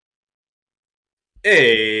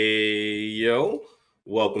Hey, yo.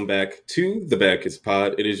 Welcome back to the Bad Kids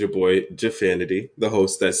Pod. It is your boy, Jafanity, the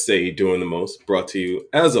host that say doing the most, brought to you,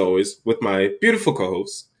 as always, with my beautiful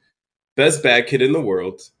co-host, best bad kid in the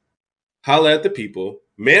world, holla at the people,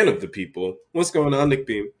 man of the people. What's going on, Nick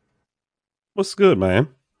Beam? What's good, man?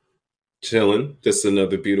 Chilling. Just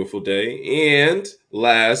another beautiful day. And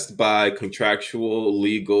last, by contractual,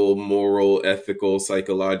 legal, moral, ethical,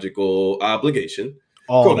 psychological obligation,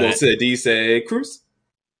 All como that. se dice, Cruz?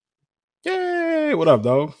 Yay! What up,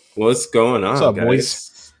 dog? What's going What's on, up, boys?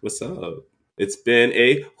 guys? What's up? It's been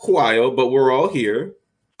a while, but we're all here.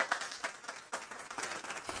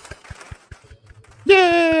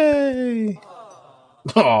 Yay!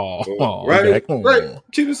 Oh, Right? Right. oh.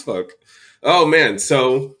 Cute as fuck. Oh man,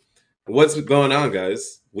 so what's going on,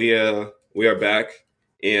 guys? We are back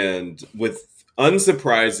and with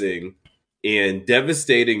unsurprising and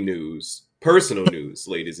devastating news, personal news,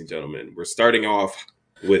 ladies and gentlemen. We're starting off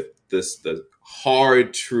with the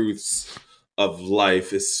hard truths of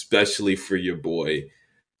life, especially for your boy.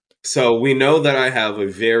 So we know that I have a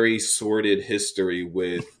very sordid history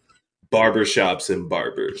with barbershops and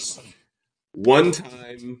barbers. One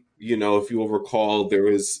time, if you will recall, there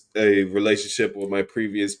was a relationship with my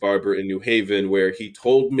previous barber in New Haven where he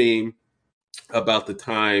told me about the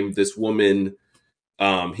time this woman,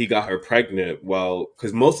 he got her pregnant while,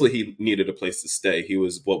 because mostly he needed a place to stay. He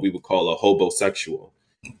was what we would call a hobosexual.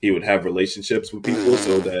 He would have relationships with people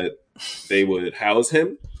so that they would house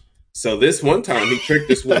him. So this one time he tricked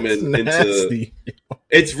this That's woman into nasty.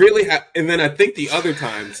 it's really and then I think the other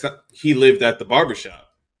times he lived at the barbershop.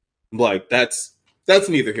 Like that's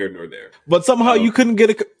neither here nor there. But somehow you couldn't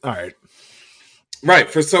get it. All right. Right,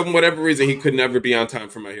 for some whatever reason he could never be on time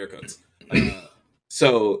for my haircuts.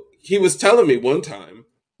 So he was telling me one time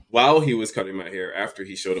while he was cutting my hair after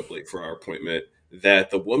he showed up late for our appointment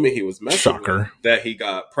that the woman he was messing with Shocker. that he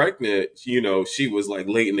got pregnant, she was like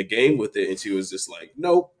late in the game with it and she was just like,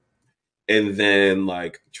 nope. And then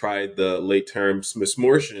like tried the late term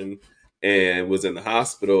smortion and was in the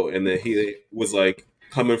hospital. And then he was like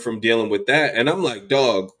coming from dealing with that. And I'm like,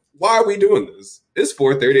 dog, why are we doing this? It's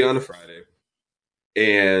 4:30 on a Friday.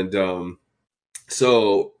 And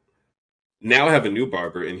so now I have a new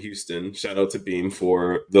barber in Houston. Shout out to Beam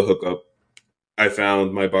for the hookup. I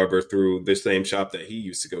found my barber through the same shop that he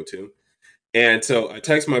used to go to. And so I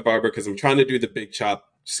text my barber because I'm trying to do the big chop,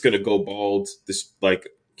 just gonna go bald. This like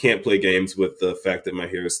can't play games with the fact that my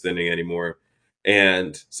hair is thinning anymore.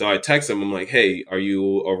 And so I text him. I'm like, "Hey, are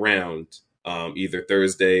you around either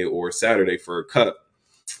Thursday or Saturday for a cut?"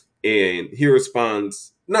 And he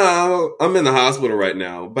responds, "No, I'm in the hospital right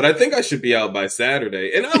now, but I think I should be out by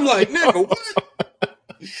Saturday." And I'm like, "Nigga, what?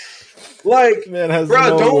 Like, Man has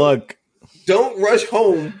bro, no luck. don't rush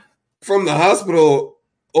home from the hospital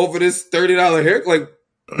over this $30 hair. Like,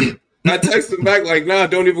 I text him back like, nah,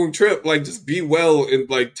 don't even trip. Like, just be well and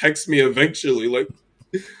like text me eventually. Like,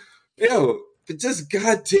 yo, but just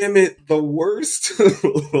goddamn it, the worst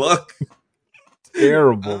luck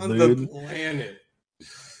Terrible, on dude. the planet.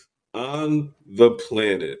 On the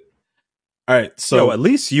planet. All right. So Yo, at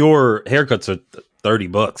least your haircuts are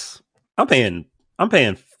 $30. I'm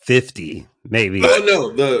paying 50, maybe. Oh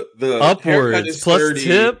no, the haircut Upwards is plus 30.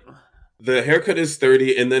 tip. The haircut is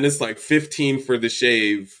 30, and then it's like 15 for the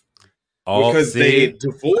shave Oh, because they see,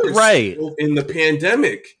 divorced right? in the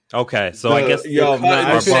pandemic. Okay, so I guess yo, cut nah, and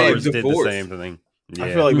I our feel shave barbers did the divorced. same thing. Yeah.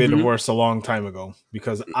 I feel like they Mhm. divorced a long time ago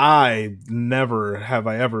because I never have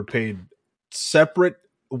I ever paid separate.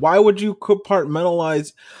 Why would you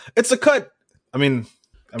compartmentalize? It's a cut. I mean,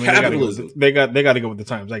 Capitalism. they got to go with the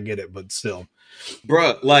times. I get it, but still.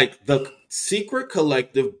 Bruh, like the secret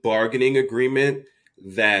collective bargaining agreement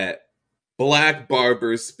that black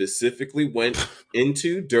barbers specifically went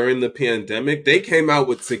into during the pandemic, they came out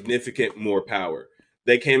with significant more power.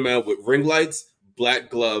 They came out with ring lights, black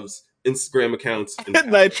gloves, Instagram accounts, and power.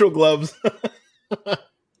 Nitro gloves.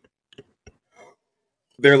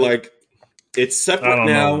 They're like, it's I separate don't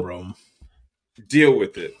now. know, bro. Deal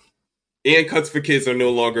with it. And cuts for kids are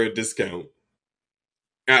no longer a discount.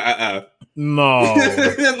 No.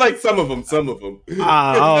 Like some of them.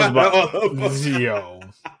 I was about, yo.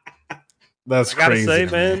 That's I gotta crazy. say,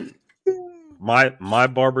 man, my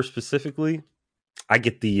barber specifically, I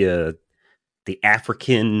get the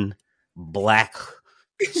African black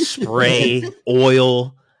spray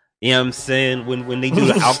oil. You know what I'm saying? When they do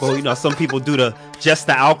the alcohol, some people do just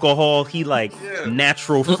the alcohol. He like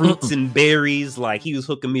natural fruits and berries. Like he was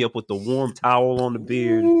hooking me up with the warm towel on the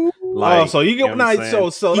beard. Like, so you get nice.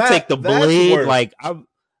 So he that, take the blade. worth, like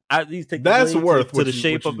he take the that's blade worth to the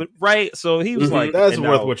shape of it, right? So he was like, that's and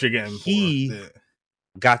worth now what you're getting. he for. Yeah.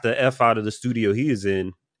 got the F out of the studio he is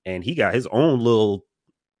in, and he got his own little.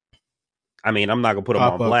 I mean, I'm not gonna put him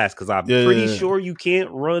on blast because I'm pretty sure you can't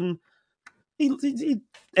run.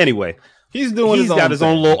 Anyway, he's got his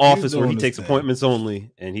own little office where he takes appointments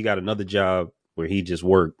only, and he got another job where he just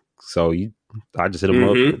worked. So I just hit him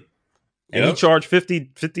up, and he charged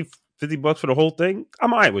 $50 for the whole thing.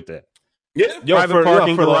 I'm all right with that. Yeah, private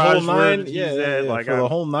parking for the whole 9. For the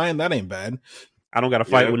whole 9, that ain't bad. I don't got to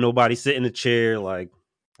fight with nobody. Sit in the chair, like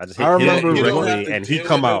I just hit him directly, and he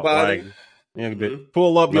come out like.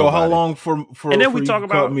 Pull up, yo. How long for? And then we talk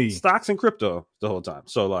about stocks and crypto the whole time.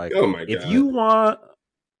 So like, oh my God. If you want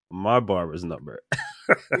my barber's number,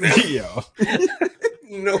 yo,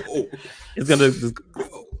 no, it's gonna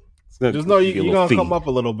just know you're gonna come up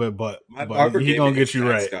a little bit, but he's gonna get you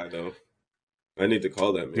right. Guy, though. I need to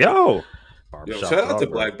call that man. Yo, shout out to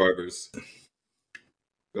black barbers.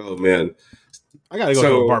 Oh man, I gotta go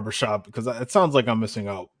to a barbershop because it sounds like I'm missing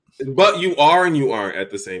out. But you are and you aren't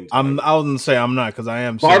at the same time. I wouldn't say I'm not because I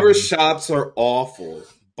am. Barber shops are awful.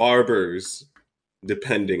 Barbers,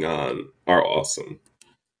 depending on, are awesome.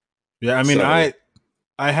 Yeah, I mean,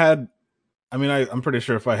 I'm pretty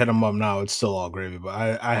sure if I hit him up now, it's still all gravy.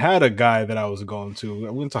 But I had a guy that I was going to.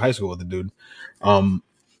 I went to high school with a dude.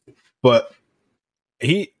 But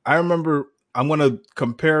I remember. I'm gonna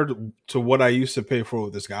compare to what I used to pay for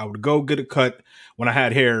with this guy. I would go get a cut when I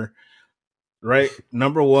had hair. Right,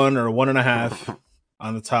 number 1 or 1.5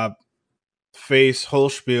 on the top, face, whole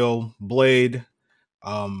spiel, blade,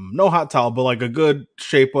 no hot towel, but like a good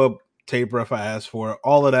shape up taper if I ask for it.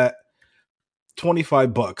 All of that,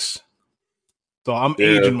 $25. So I'm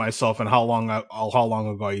aging myself and how long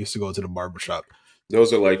ago I used to go to the barbershop.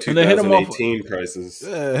 Those are like 2018 prices.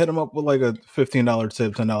 Yeah, hit them up with like a $15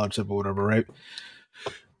 tip, $10 tip, or whatever, right?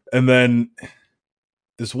 And then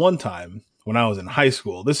this one time. When I was in high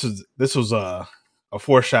school, this was a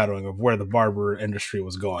foreshadowing of where the barber industry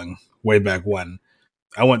was going way back when.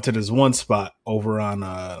 I went to this one spot over on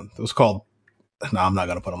it was called. No, I'm not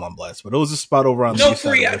gonna put them on blast, but it was a spot over on the east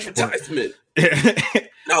free side advertisement.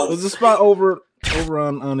 No, it was a spot over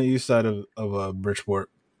on the east side of Bridgeport,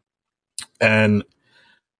 and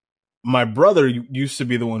my brother used to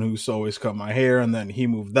be the one who used to always cut my hair, and then he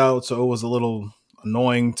moved out, so it was a little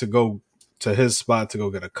annoying to go to his spot to go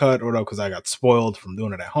get a cut or whatever because I got spoiled from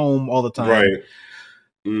doing it at home all the time. Right.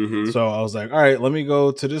 Mm-hmm. So I was like, all right, let me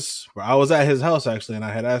go to this. I was at his house actually, and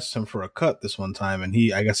I had asked him for a cut this one time, and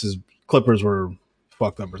I guess his clippers were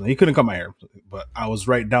fucked up or something. He couldn't cut my hair, but I was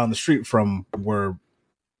right down the street from where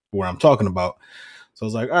I'm talking about. So I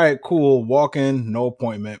was like, all right, cool. Walk in, no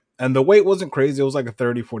appointment. And the wait wasn't crazy. It was like a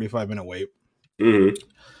 30, 45 minute wait. Mm-hmm.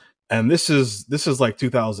 And this is like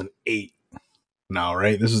 2008. Now,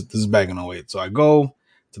 right? This is back in 08. So I go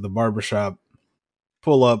to the barbershop,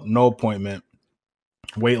 pull up, no appointment,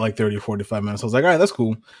 wait like 30 or 45 minutes. I was like, all right, that's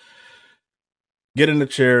cool. Get in the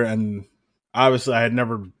chair, and obviously I had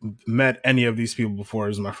never met any of these people before. It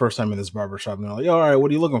was my first time in this barbershop. And they're like, yo, all right,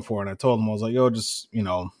 what are you looking for? And I told them, I was like, yo, just,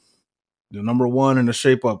 the number 1 and the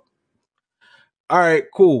shape up. All right,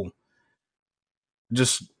 cool.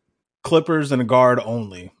 Just clippers and a guard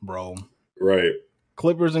only, bro. Right.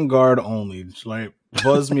 Clippers and guard only. Just like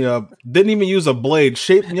buzzed me up. Didn't even use a blade.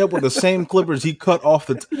 Shaped me up with the same clippers he cut off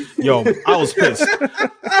the. Yo, I was pissed.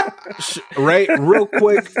 Right, real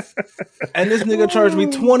quick. And this nigga charged me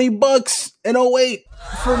 $20 in 08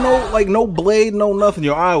 for no blade, no nothing.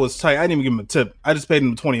 Yo, I was tight. I didn't even give him a tip. I just paid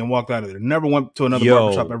him $20 and walked out of there. Never went to another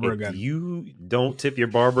barbershop ever again. You don't tip your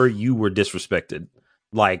barber, you were disrespected.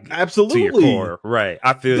 Like, absolutely, to your core. Right.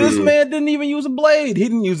 I feel this man didn't even use a blade. He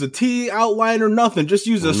didn't use a T outline or nothing. Just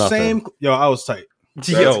use the same. Yo, I was tight.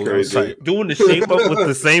 Yo, crazy. Doing the shape up with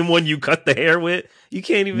the same one you cut the hair with. You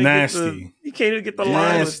can't even nasty. You can't even get the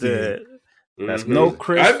line with that. That's no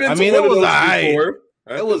crisp. It was alright.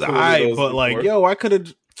 It was alright, but like, yo, I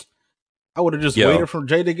would have just waited for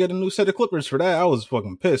Jay to get a new set of clippers for that. I was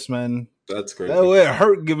fucking pissed, man. That's crazy. That way it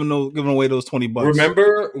hurt giving away those $20.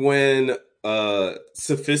 Remember when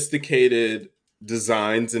sophisticated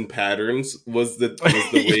designs and patterns was the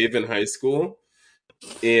wave in high school?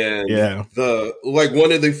 And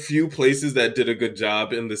one of the few places that did a good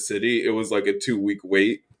job in the city, it was like a 2-week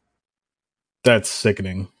wait. That's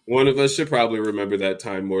sickening. One of us should probably remember that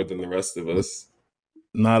time more than the rest of us.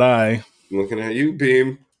 Not I. Looking at you,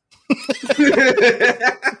 Beam.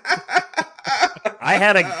 I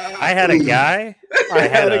had a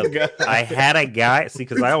guy. See,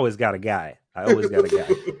 because I always got a guy. I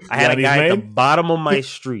had a guy at the bottom of my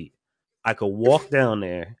street. I could walk down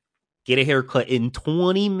there, get a haircut in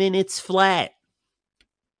 20 minutes flat.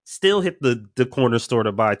 Still hit the corner store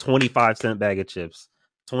to buy 25-cent bag of chips.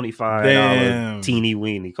 $25 teeny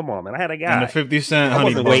weeny. Come on, man. I had a guy. And the 50 Cent I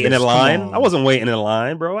honey wasn't waiting in buckets. line. Come on. I wasn't waiting in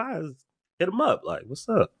line, bro. I hit him up. Like, what's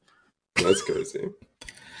up? That's crazy.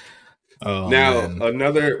 Oh, Now, man.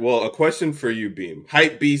 a question for you, Beam.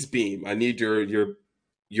 Hype Beast Beam. I need your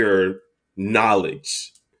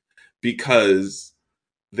knowledge, because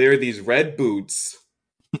there are these red boots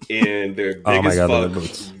and they're big Oh my as God, the fuck. red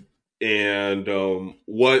boots. And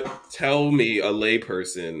tell me, a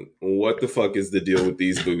layperson, what the fuck is the deal with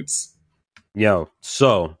these boots? Yo,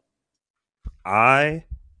 so I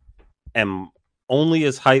am only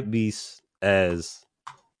as hype beast as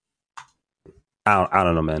I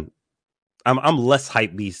don't know, man. I'm less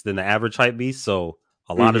hype beast than the average hype beast, so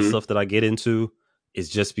a lot of stuff that I get into is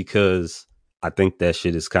just because I think that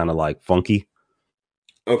shit is kind of like funky.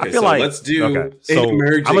 Okay, I feel so like let's do okay. So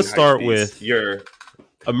emerging I'm gonna start hype with beast. Your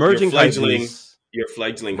emerging hype fledgling beast,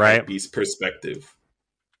 hype right? beast perspective.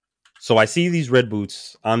 So I see these red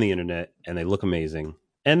boots on the internet, and they look amazing,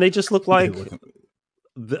 and they just look like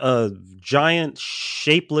a giant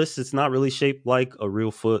shapeless. It's not really shaped like a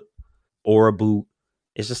real foot or a boot.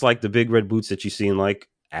 It's just like the big red boots that you see in like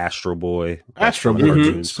Astro Boy, Astro like Boy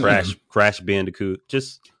cartoons, boots. Crash Bandicoot,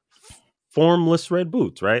 just formless red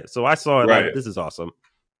boots, right? So I saw it. Right. This is awesome.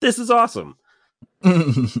 This is awesome.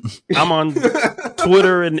 I'm on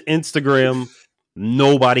Twitter and Instagram.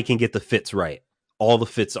 Nobody can get the fits right. All the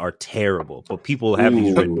fits are terrible, but people have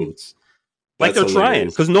these red boots. Like they're trying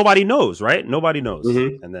because nobody knows, right? Nobody knows.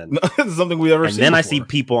 And then it's something we ever and seen then before. I see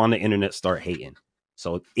people on the internet start hating.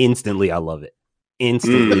 So instantly I love it.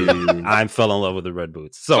 Instantly I fell in love with the red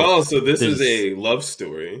boots. So this is a love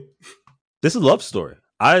story. This is a love story.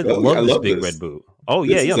 I love this big red boot. Oh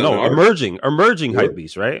yeah, yeah. No, emerging hype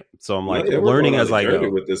beast, right? So I'm like learning as I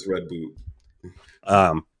go with this red boot.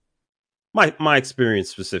 My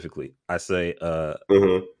experience specifically, I say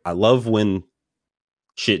I love when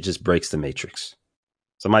shit just breaks the matrix.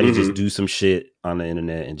 Somebody just do some shit on the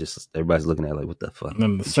internet and just everybody's looking at it like, what the fuck? And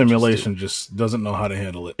then the simulation just doesn't know how to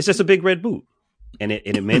handle it. It's just a big red boot. And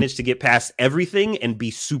it managed to get past everything and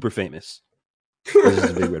be super famous. It's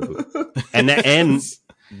just a big red boot. And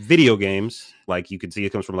video games, like you can see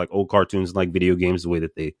it comes from like old cartoons, like video games, the way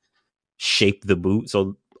that they shape the boot.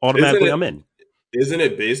 So automatically I'm in. Isn't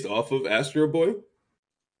it based off of Astro Boy?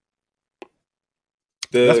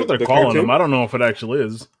 That's what they're calling him. I don't know if it actually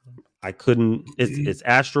is. I couldn't. It's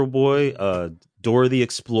Astro Boy, Dora the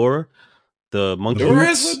Explorer, the monkey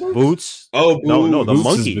boots. Oh, no, the Boots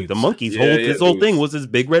monkey. The monkey's whole thing was his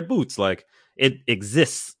big red boots. Like it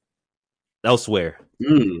exists elsewhere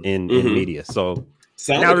in media. So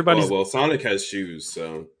Sonic, now everybody's Sonic has shoes,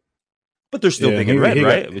 so but they're still big and red,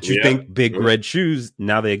 right? But you think big red shoes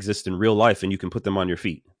now they exist in real life and you can put them on your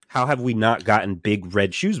feet. How have we not gotten big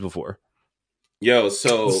red shoes before? Yo,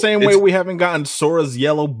 so the same way we haven't gotten Sora's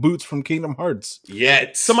yellow boots from Kingdom Hearts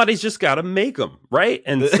yet. Somebody's just got to make them, right?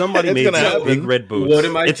 And somebody made these big red boots. What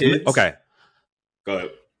am I kids? Okay, go ahead.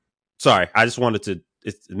 Sorry, I just wanted to.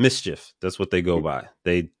 It's Mischief. That's what they go by.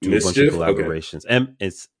 They do a bunch of collaborations. Okay.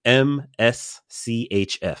 It's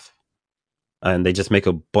MSCHF, and they just make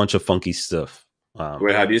a bunch of funky stuff.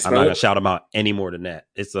 Wait, how do you spell I'm not it? gonna shout them out any more than that.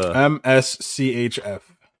 It's a MSCHF.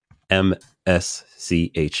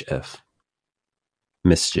 MSCHF.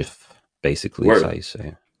 Mischief, basically, is how you say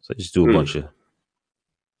it. So just do a bunch of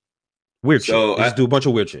weird shit. Just do a bunch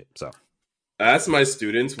of weird shit. So I asked my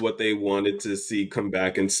students what they wanted to see come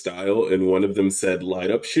back in style, and one of them said light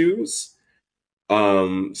up shoes.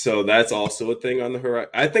 So that's also a thing on the horizon.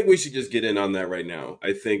 I think we should just get in on that right now.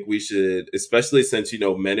 I think we should, especially since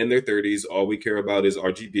men in their 30s, all we care about is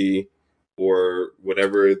RGB or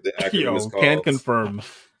whatever the acronym is called. Can confirm.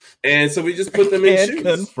 And so we just put them in shoes.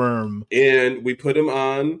 Confirm. And we put them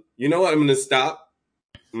on. You know what? I'm going to stop.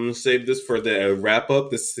 I'm going to save this for the wrap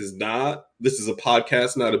up. This is a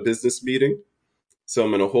podcast, not a business meeting. So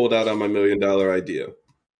I'm going to hold out on my $1 million idea.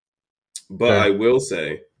 But I will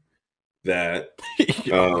say that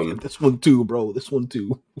this one too, bro. This one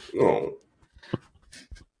too. Oh.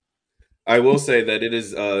 I will say that it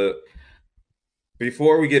is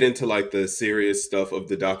before we get into like the serious stuff of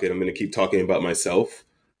the docket, I'm going to keep talking about myself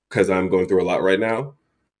because I'm going through a lot right now.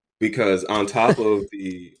 Because on top of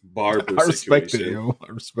the barber situation,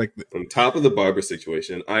 I respect it. On top of the barber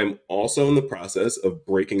situation, I'm also in the process of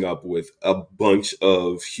breaking up with a bunch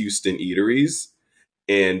of Houston eateries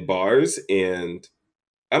and bars, and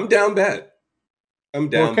I'm down bad. I'm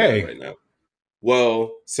down bad right now.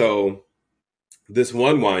 Well, so this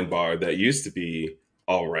one wine bar that used to be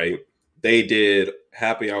all right, they did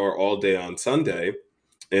happy hour all day on Sunday,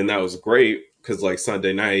 and that was great because like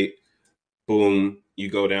Sunday night, boom, you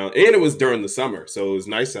go down, and it was during the summer, so it was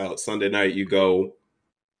nice out. Sunday night, you go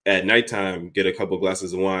at nighttime, get a couple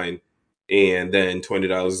glasses of wine, and then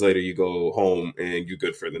 $20 later you go home and you're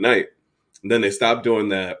good for the night. And then they stopped doing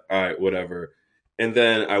that. All right, whatever. And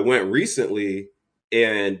then I went recently,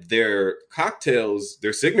 and their cocktails,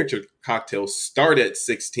 their signature cocktails, start at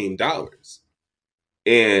 $16,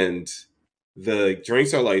 and the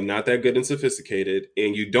drinks are like not that good and sophisticated,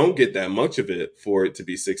 and you don't get that much of it for it to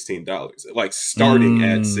be $16. Like starting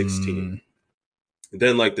at 16.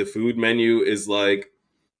 Then like the food menu is like,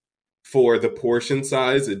 for the portion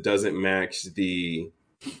size, it doesn't match the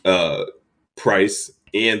price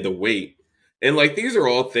and the weight. And like these are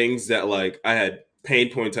all things that like I had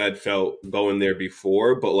pain points I had felt going there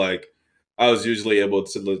before, but like I was usually able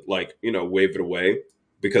to like, wave it away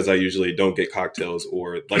because I usually don't get cocktails,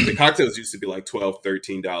 or like the cocktails used to be like $12,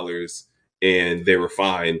 $13 and they were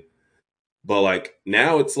fine. But like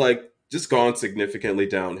now it's like just gone significantly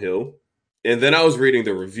downhill. And then I was reading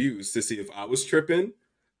the reviews to see if I was tripping.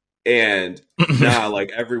 And nah,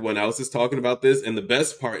 like everyone else is talking about this. And the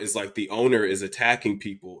best part is like the owner is attacking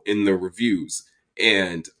people in the reviews.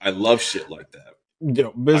 And I love shit like that.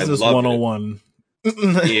 Yo, business 101.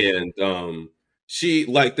 And she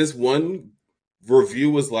like this one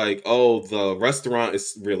review was like, oh, the restaurant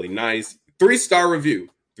is really nice. 3-star review.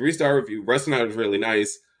 3-star review. Restaurant is really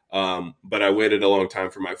nice. But I waited a long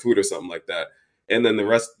time for my food or something like that. And then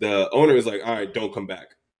the owner is like, all right, don't come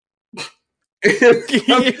back.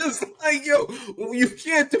 I'm just like, yo, you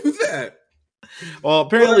can't do that. Well,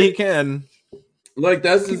 apparently he can. Like,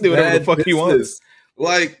 that's just do whatever the fuck he wants.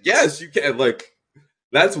 Like, yes, you can. Like,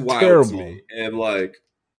 that's wild Terrible. to me. And like,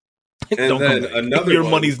 and then another your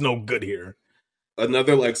one, money's no good here.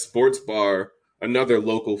 Another like sports bar, another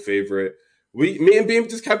local favorite. Me and Beam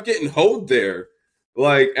just kept getting hoed there.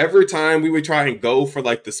 Like every time we would try and go for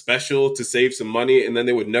like the special to save some money, and then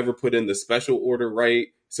they would never put in the special order right.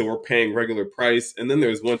 So we're paying regular price. And then there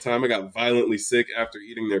was one time I got violently sick after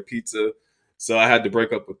eating their pizza. So I had to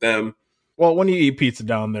break up with them. Well, when you eat pizza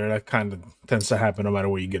down there, that kind of tends to happen no matter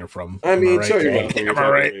where you get it from. I mean, right? show your mouth when you're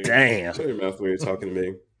talking to me. Damn. Show your mouth when you're talking to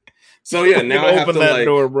me. So yeah, now I have open to that like,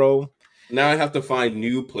 door, bro. Now I have to find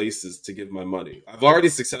new places to give my money. I've already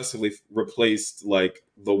successfully replaced like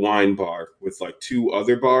the wine bar with like 2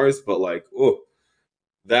 other bars, but like, oh,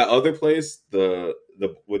 that other place, the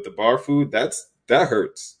with the bar food, that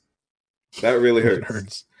hurts. That really hurts. It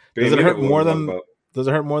hurts. Does it hurt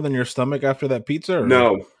more than your stomach after that pizza? Or?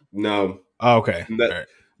 No. Oh, okay. Right.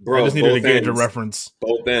 Bro, I just needed to gauge a reference.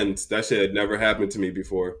 Both ends. That shit had never happened to me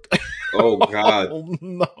before. Oh God. Oh,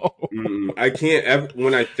 no. I can't ever.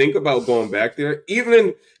 When I think about going back there,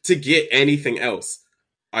 even to get anything else,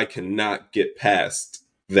 I cannot get past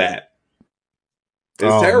that.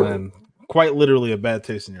 It's terrible. Man. Quite literally a bad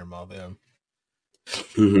taste in your mouth. Yeah.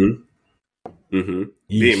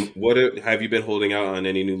 Beam, what have you been holding out on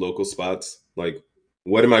any new local spots? Like,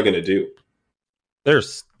 what am I gonna do?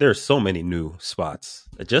 There's so many new spots.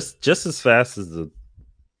 Just as fast as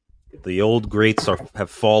the old greats have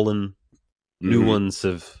fallen, new ones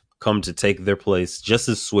have come to take their place just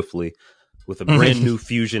as swiftly, with a brand new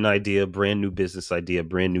fusion idea, brand new business idea,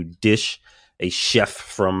 brand new dish, a chef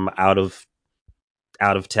from out of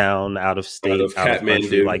town, out of state, out of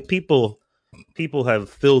country. Like people have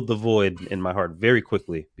filled the void in my heart very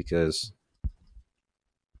quickly, because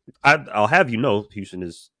I'll have you know, Houston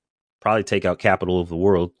is probably takeout capital of the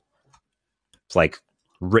world. It's like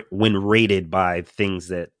when rated by things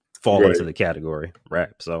that fall into the category, right?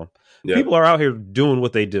 So people are out here doing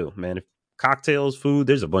what they do, man. If cocktails, food,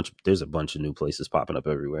 there's a bunch of new places popping up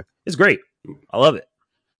everywhere. It's great. I love it.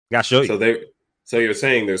 Gotta show you. So you're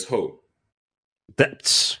saying there's hope?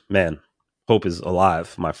 That's, man, hope is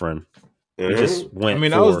alive, my friend. We just went. I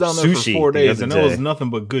mean, I was down there for 4 days, and it was nothing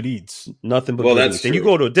but good eats. Nothing but good eats. And you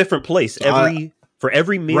go to a different place for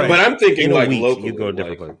every meal. Right. But I'm thinking in like a week, local. You go to a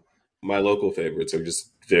different place. My local favorites are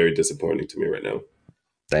just very disappointing to me right now.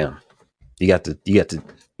 Damn, you got to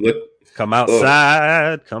come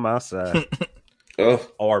outside. Come outside.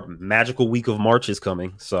 Our magical week of March is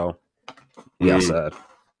coming, so be outside.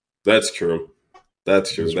 That's true.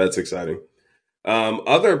 That's exciting.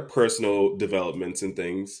 Other personal developments and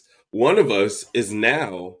things. One of us is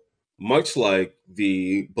now, much like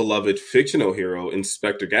the beloved fictional hero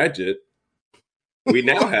Inspector Gadget, we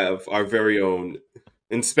now have our very own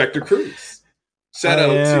Inspector Cruz. Shout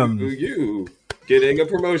out to you getting a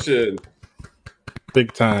promotion.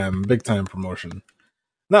 Big time promotion.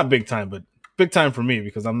 Not big time, but big time for me,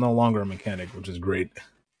 because I'm no longer a mechanic, which is great.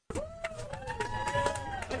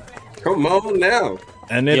 Come on now.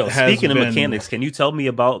 And speaking of mechanics, can you tell me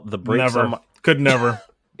about the brakes? Could never.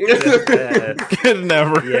 Could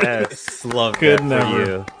never. Yes, love that for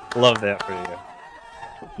you. Love that for you.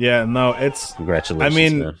 Yeah, no, it's. Congratulations, I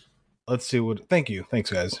mean, man. let's see what. Thank you, thanks,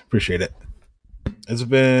 guys. Appreciate it. It's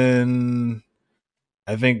been.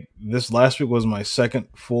 I think this last week was my second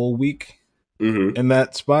full week Mm-hmm. in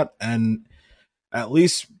that spot, and at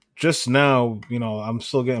least just now, I'm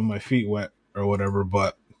still getting my feet wet or whatever,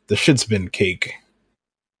 but the shit's been cake.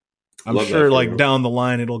 I'm Love that sure, for like you. down the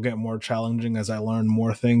line, it'll get more challenging as I learn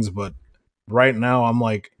more things, but right now, I'm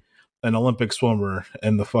like an Olympic swimmer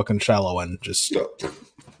in the fucking shallow end, just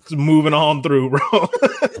moving on through, bro. An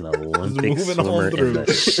Just Olympic moving swimmer on in through.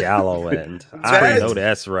 the shallow end. It's I crazy. know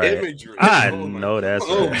that's right. Imagery. I Oh my, know come that's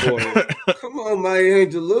on, right. boy. Come on, Maya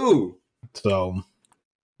Angelou. So,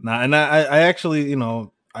 nah, and I actually,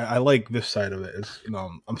 I like this side of it. It's,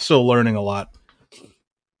 I'm still learning a lot.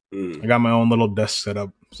 I got my own little desk set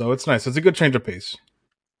up, so it's nice. It's a good change of pace.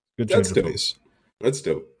 Good change That's of dope. pace, That's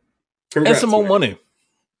dope. and Congrats, some more man. money.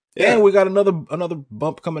 Yeah. And we got another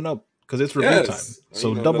bump coming up because it's review Yes. time. So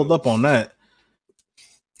You know, doubled up on that.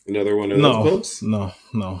 Another one of those No, bumps?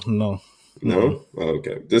 no. No? Oh,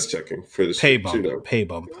 okay. Just checking for the Pay shit. bump. Pay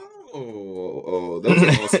bump. Oh, those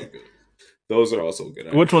are also good. Those are also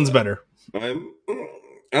good. Which one's better? I'm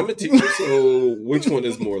a teacher, so which one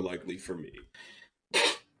is more likely for me?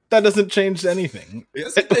 That doesn't change anything.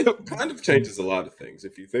 Yes, it kind of changes a lot of things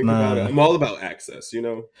if you think about it. I'm all about access,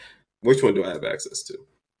 Which one do I have access to?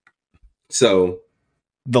 So,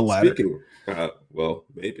 The latter. well,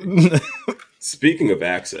 maybe. Speaking of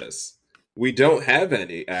access, we don't have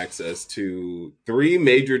any access to three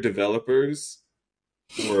major developers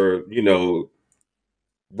or,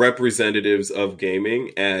 representatives of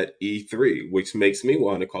gaming at E3, which makes me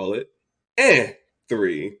want to call it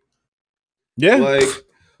 3. Yeah. Like,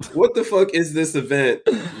 what the fuck is this event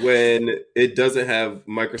when it doesn't have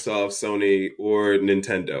Microsoft, Sony, or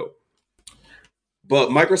Nintendo? But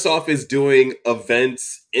Microsoft is doing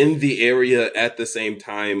events in the area at the same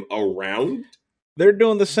time around. They're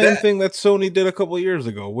doing the same thing that Sony did a couple years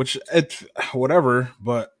ago, which it's whatever,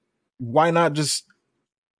 but why not just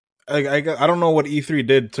I don't know what E3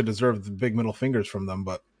 did to deserve the big middle fingers from them,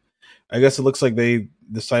 but I guess it looks like they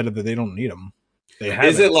decided that they don't need them. They haven't.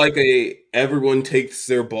 Is it like a everyone takes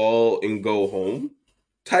their ball and go home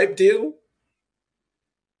type deal?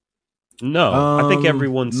 No, I think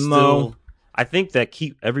everyone's still. No. I think that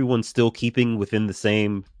everyone's still keeping within the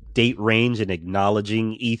same date range and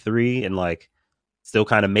acknowledging E3 and like still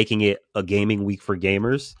kind of making it a gaming week for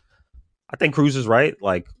gamers. I think Cruz is right.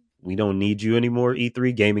 Like, we don't need you anymore,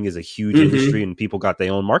 E3. Gaming is a huge industry and people got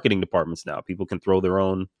their own marketing departments now. People can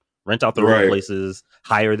rent out their own places,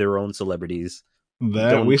 hire their own celebrities.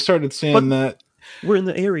 We started seeing that. We're in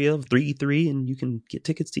the area of E3 and you can get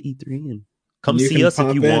tickets to E3 and come see us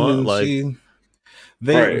if you want. Like,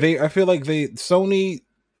 I feel like Sony,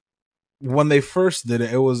 when they first did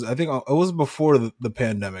it, I think it was before the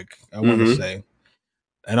pandemic, I want to say.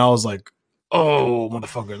 And I was like, oh,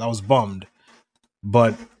 motherfucker, I was bummed.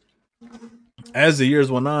 But as the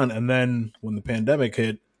years went on, and then when the pandemic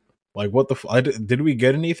hit, like, what the did we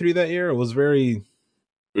get an E3 that year? It was very.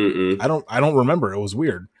 I don't remember. It was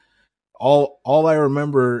weird. All I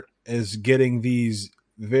remember is getting these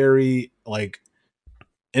very like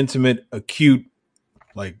intimate, acute,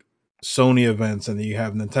 like Sony events, and then you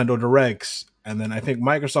have Nintendo Directs, and then I think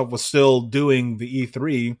Microsoft was still doing the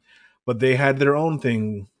E3, but they had their own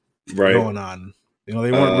thing going on. They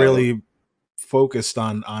weren't really focused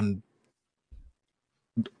on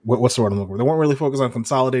what's the word I'm looking for. They weren't really focused on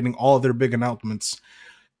consolidating all of their big announcements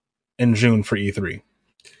in June for E3.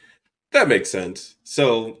 That makes sense.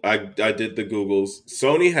 So I did the Googles.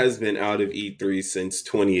 Sony has been out of E3 since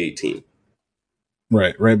 2018.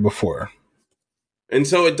 Right before. And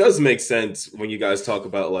so it does make sense when you guys talk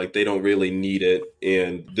about like they don't really need it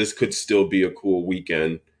and this could still be a cool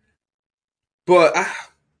weekend. But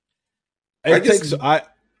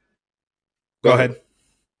go ahead.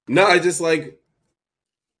 No, I just like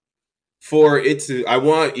for it to I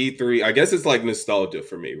want E3, I guess it's like nostalgia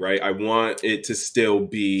for me, right? I want it to still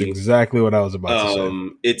be exactly what I was about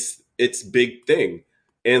to say. It's big thing.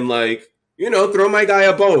 And like, throw my guy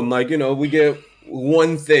a bone. Like, we get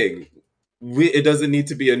one thing. It doesn't need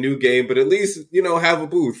to be a new game, but at least, have a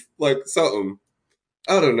booth, like something.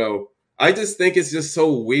 I don't know. I just think it's just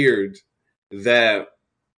so weird that,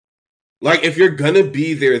 like, if you're gonna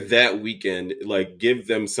be there that weekend, like, give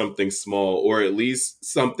them something small, or at least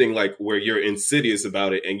something like where you're insidious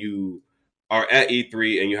about it and you are at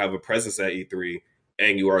E3 and you have a presence at E3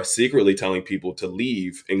 and you are secretly telling people to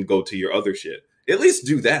leave and go to your other shit. At least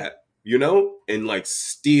do that, and like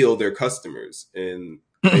steal their customers in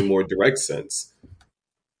a more direct sense.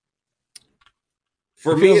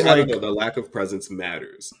 For me, I don't know, the lack of presence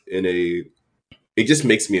matters in a It just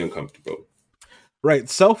makes me uncomfortable. Right.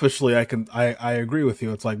 Selfishly, I agree with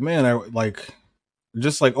you. It's like, man, I like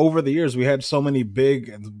just like over the years we had so many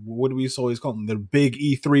big, what do we used to always call them? They're big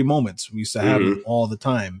E3 moments. We used to have them Mm-hmm. all the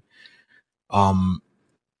time.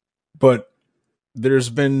 But there's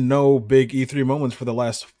been no big E3 moments for the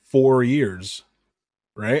last 4 years,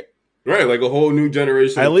 right? Right, like a whole new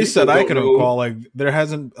generation At of least people that I don't can know. recall, like there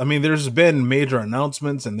hasn't. I mean, there's been major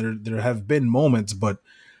announcements and there have been moments, but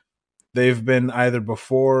they've been either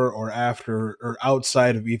before or after or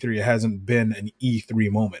outside of E3. It hasn't been an E3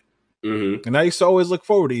 moment. Mm-hmm. And I used to always look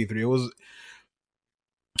forward to E3. It was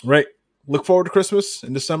right. Look forward to Christmas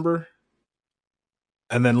in December,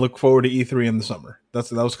 and then look forward to E3 in the summer.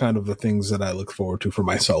 That was kind of the things that I look forward to for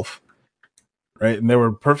myself. Right, and they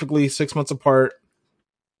were perfectly 6 months apart,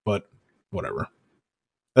 but whatever.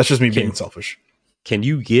 That's just me being selfish. Can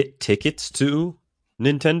you get tickets to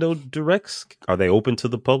Nintendo Directs? Are they open to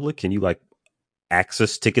the public? Can you like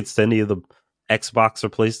access tickets to any of the Xbox or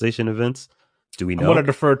PlayStation events? Do we I'm going to know?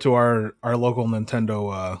 defer to our local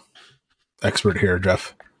Nintendo expert here,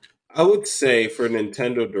 Jeff. I would say for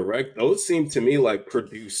Nintendo Direct, those seem to me like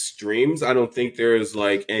produced streams. I don't think there's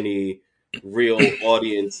like any real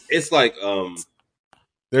audience. It's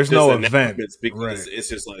There's just no event, announcements because right? it's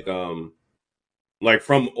just like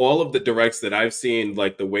from all of the directs that I've seen,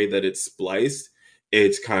 like the way that it's spliced,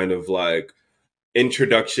 it's kind of like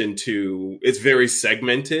introduction to it's very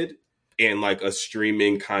segmented and like a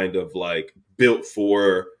streaming kind of like built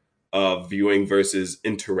for viewing versus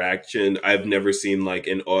interaction. I've never seen like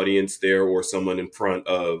an audience there or someone in front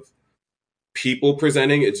of people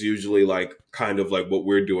presenting. It's usually like kind of like what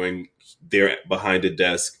we're doing there behind a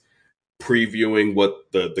desk previewing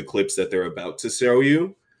what the clips that they're about to show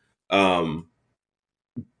you. um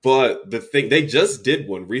but the thing, they just did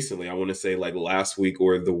one recently, I want to say like last week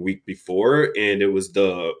or the week before, and it was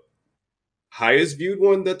the highest viewed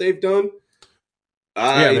one that they've done. Yeah,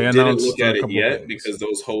 I they didn't announced look a at it couple yet things. because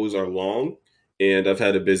those hoes are long and I've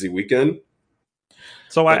had a busy weekend.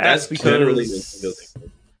 So I But that's asked generally Nintendo because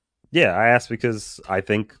I asked because I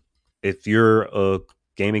think if you're a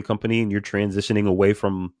gaming company and you're transitioning away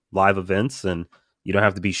from live events and you don't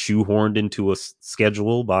have to be shoehorned into a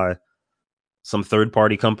schedule by some third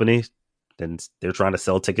party company, then they're trying to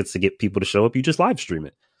sell tickets to get people to show up. You just live stream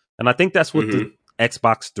it, and I think that's what the thing.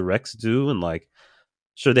 Xbox Directs do. And like,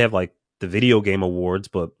 sure, they have like the video game awards,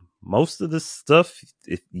 but most of this stuff,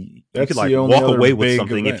 if you could That's like the only walk other away with big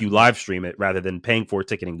something if event. you live stream it rather than paying for a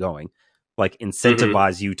ticket and going, like Hmm.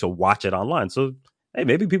 incentivize you to watch it online. So hey,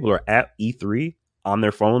 maybe people are at E3 on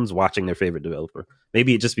their phones watching their favorite developer.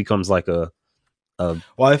 Maybe it just becomes a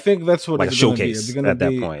Well, I think that's what like a it's going to be. It's showcase going to at that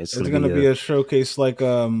be point. It's it's going to going to be be a a showcase like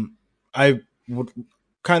I would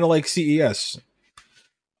kind of like CES.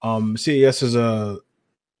 CES is a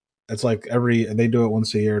it's like every they do it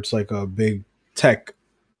once a year. It's like a big tech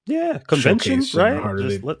convention, showcase and right? harder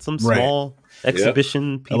Just they let some right small Yep.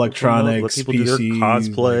 exhibition people come up, let electronics, people do their PC, like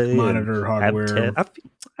cosplay and monitor have hardware.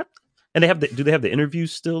 and they have do they have the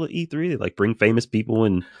interviews still at E3? They like bring famous people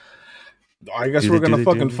and I guess do we're they gonna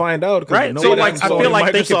fucking do find out because right? So nobody like from I Sony, feel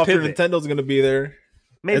like they could Microsoft, or pivot. Nintendo's gonna be there.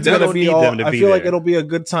 Maybe It's we gonna don't be need all. them to I be feel like there. it'll be a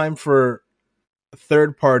good time for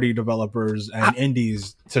third party developers I, and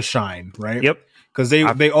indies to shine, right? yep, Because they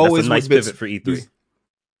that's a always nice would be pivot for E3.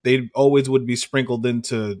 they always would be sprinkled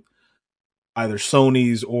into either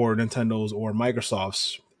Sony's or Nintendo's or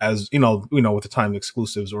Microsoft's as with the time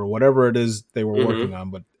exclusives or whatever it is they were working Hmm. on.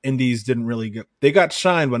 But indies didn't really they got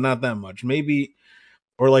shine, but not that much. Maybe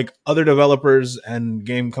or like other developers and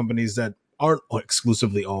game companies that aren't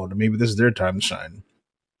exclusively owned. Maybe this is their time to shine.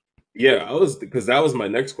 Yeah, I was because that was my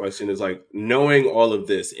next question is like knowing all of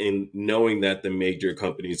this and knowing that the major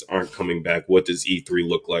companies aren't coming back, what does E3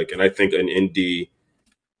 look like? And I think an indie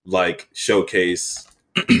like showcase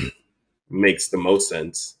makes the most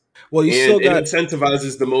sense. Well, you And still it got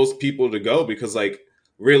incentivizes the most people to go because like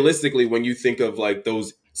realistically when you think of like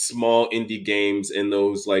those small indie games and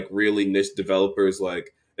those like really niche developers,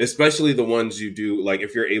 like especially the ones you do like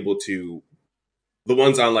if you're able to the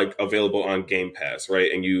ones on like available on Game Pass,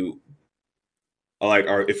 right? And you like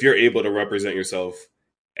are if you're able to represent yourself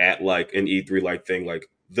at like an E3 like thing, like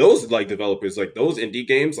those like developers, like those indie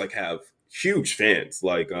games like have huge fans.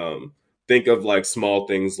 Like think of like small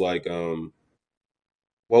things like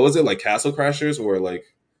what was it, like Castle Crashers or like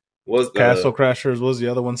was Castle the Crashers was the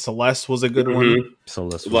other one. Celeste was a good one. mhm. So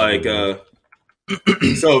this was a Like good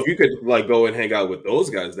one. so if you could like go and hang out with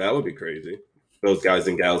those guys, that would be crazy. Those guys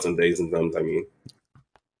and gals and days and thumbs, I mean.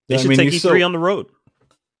 They Yeah, I should mean, you take E3 still on the road.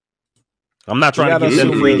 I'm not you trying to gotta give them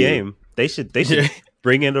assume free Mhm. the game. They should yeah.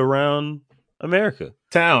 bring it around America.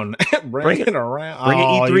 town. Bring it around. Bring an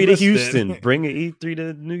Oh, you E3 to missed Houston. it. Bring an E3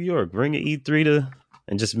 to New York. Bring an E3 to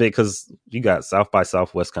and just make because you got South by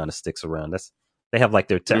Southwest kind of sticks around. They have like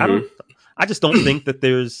their. I just don't think that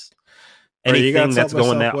there's Right, you got anything South that's by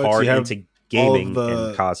going that Southwest, hard you have into all of gaming and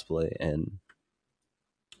the cosplay, and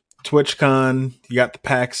TwitchCon. You got the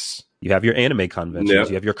PAX. you have your anime conventions. Yep.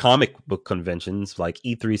 You have your comic book conventions. Like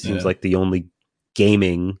E3 seems Yeah. like the only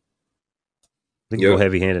gaming. They can go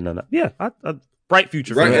heavy handed on that. Yeah, a bright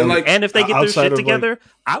future for Right, them. and, like, And if they get their outside shit of, together,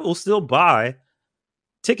 I will still buy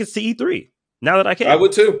tickets to E3 now that I can. I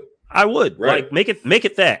would too. I would Right. like make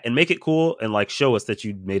it that and make it cool and like show us that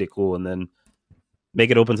you made it cool and then make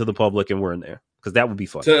it open to the public and we're in there because that would be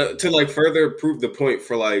fun. To like further prove the point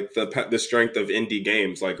for like the strength of indie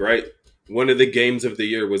games, like right, one of the games of the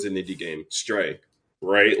year was an indie game, Stray,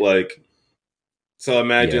 right? Like, so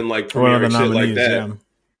imagine like One of the premiering shit like nominees. that Yeah.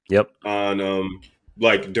 Yep. on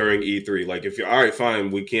like during E3. Like if you're all right, fine,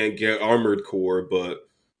 we can't get Armored Core, but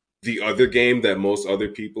the other game that most other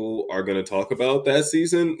people are going to talk about that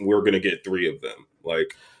season, we're going to get 3 of them.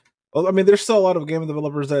 Like, Well, I mean, there's still a lot of game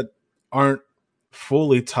developers that aren't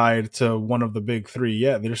fully tied to one of the big 3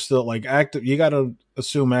 yet. They're still like active. You got to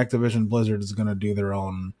assume Activision Blizzard is going to do their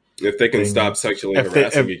own. if they can thing. stop sexually If they-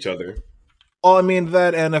 harassing if- each other. Oh, I mean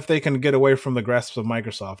that, and if they can get away from the grasp of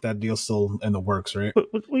Microsoft, that deal's still in the works, right?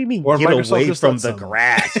 What do you mean Or get Microsoft away just from lets the them.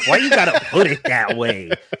 grass? Why you gotta put it that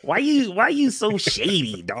way? Why you so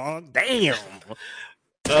shady, dog? Damn.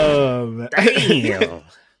 Damn. Damn.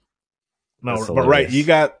 No, That's but right, hilarious. you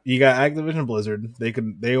got Activision Blizzard.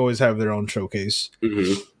 They always have their own showcase.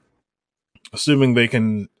 Mhm. Assuming they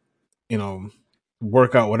can,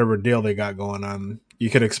 work out whatever deal they got going on,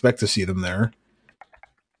 you could expect to see them there.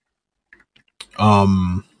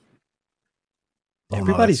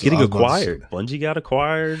 Everybody's getting acquired. Bungie got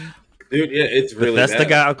acquired. Dude, yeah, it's really Bethesda bad.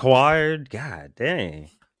 got acquired. God dang.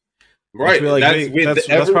 Right. Like, That's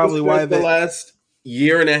that's probably why the they- last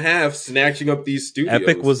year and a half snatching up these studios.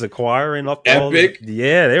 Epic was acquiring up all Epic?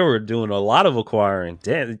 yeah, they were doing a lot of acquiring.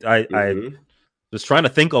 Damn, I Mhm. was trying to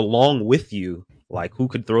think along with you, like who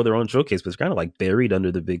could throw their own showcase, but it's kind of like buried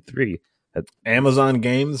under the big 3. Amazon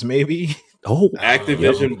Games, maybe. Oh,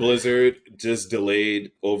 Activision Blizzard just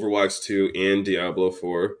delayed Overwatch 2 and Diablo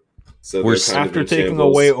 4. So We're they're kind of After in taking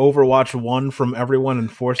shambles. away Overwatch 1 from everyone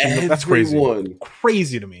and forcing them, that's crazy. Everyone.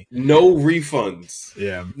 Crazy to me. No refunds.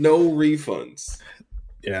 Yeah. No refunds.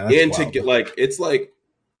 Yeah. That's And wild. to get like it's like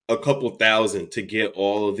a couple thousand to get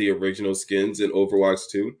all of the original skins in Overwatch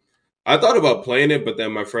 2. I thought about playing it, but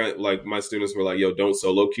then my students were like, yo, don't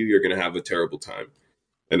solo queue, you're gonna have a terrible time.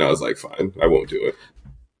 And I was like, fine, I won't do it.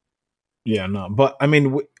 Yeah, no. But I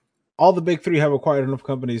mean, all the big 3 have acquired enough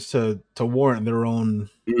companies to warrant their own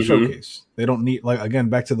Mhm. showcase. They don't need, like, again,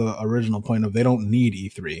 back to the original point of they don't need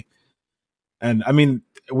E3. And I mean,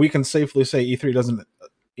 we can safely say E3 doesn't,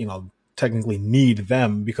 technically need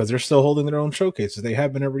them because they're still holding their own showcases. They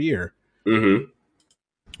have been every year. Mm-hmm.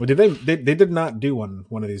 But did they did not do one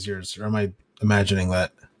of these years, or am I imagining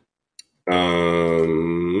that?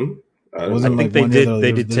 I I Wasn't think like they one year did. though,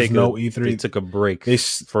 They there's did take no a. E3. They took a break They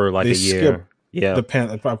for like they a year. skipped Yeah, the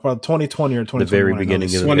probably 2020 or 2021. very I know beginning they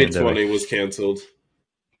of the skipped. 2020 was canceled.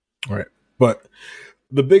 Right. But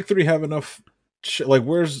the big 3 have enough like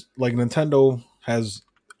where's like Nintendo has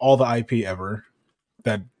all the IP ever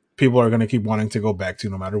that people are going to keep wanting to go back to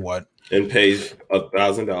no matter what. And pay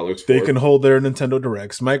 $1,000 for They it. can hold their Nintendo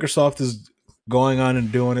Directs. Microsoft is going on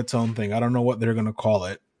and doing its own thing. I don't know what they're going to call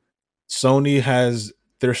it. Sony has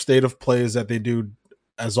their state of plays that they do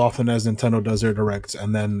as often as Nintendo does their Directs.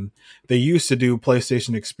 And then they used to do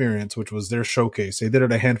PlayStation Experience, which was their showcase. They did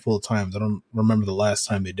it a handful of times. I don't remember the last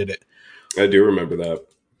time they did it. I do remember that.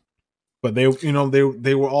 But they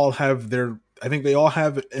will all have their. I think they all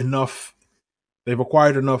have enough. They've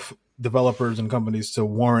acquired enough developers and companies to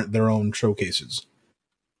warrant their own showcases.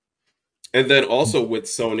 And then also with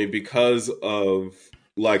Sony, because of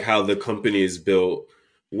like how the company is built,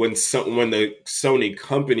 when the Sony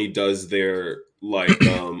company does their like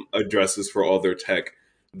addresses for all their tech,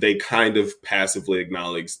 they kind of passively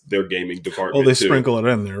acknowledge their gaming department. Oh, they too. sprinkle it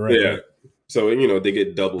in there, right? Yeah. Right. So they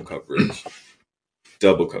get double coverage.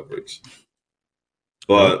 Double coverage.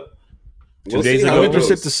 But Two days see how ago- I'm it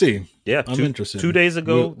interested goes. to see. yeah. I'm interested. 2 days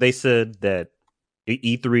ago, they said that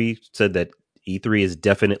E3 said that E3 is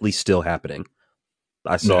definitely still happening.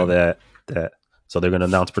 I saw that. So they're going to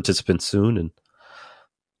announce participants soon, and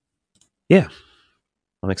yeah,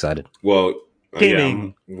 I'm excited. Well,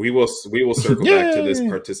 Gaming. we will circle back to this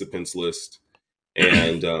participants list,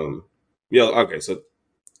 and okay. So,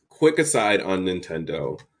 quick aside on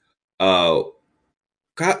Nintendo,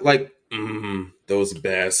 got like the Those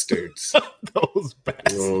bastards. Those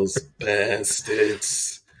bastards. Those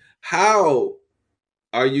bastards. How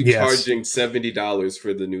are you charging $70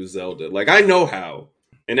 for the new Zelda? Like, I know how.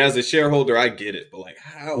 And as a shareholder, I get it. But, like,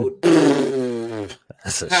 how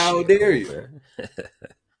dare you?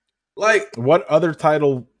 Like, what other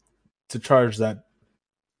title to charge that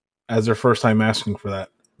as their first time asking for that?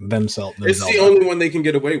 Then Zelda. It's the only one they can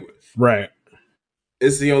get away with. Right.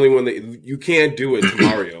 It's the only one that you can't do it to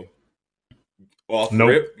Mario. Off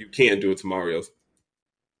rip, you can't do it to Mario.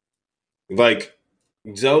 Like,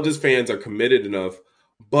 Zelda's fans are committed enough,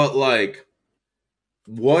 but like,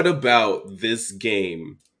 what about this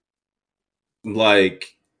game?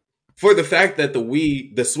 Like, for the fact that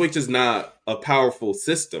the Switch is not a powerful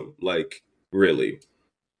system, like, really.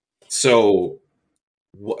 So,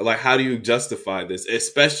 like, how do you justify this?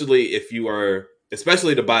 Especially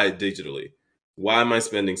to buy it digitally. Why am I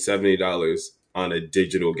spending $70 on a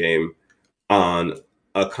digital game on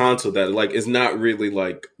a console that like is not really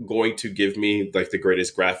like going to give me like the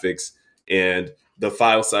greatest graphics, and the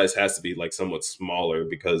file size has to be like somewhat smaller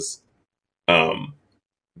because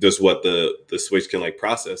just what the Switch can like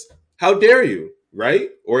process. How dare you, right?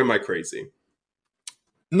 Or am I crazy?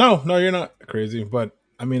 No, you're not crazy. But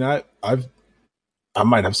I mean, I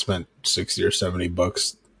might have spent $60 or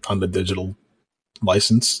 $70 on the digital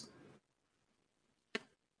license,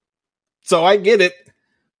 so I get it.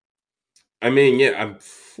 I mean, yeah.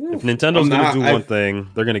 If Nintendo's going to do one thing,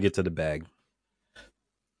 they're going to get to the bag.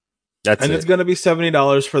 It's going to be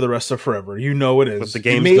 $70 for the rest of forever. You know it is. But the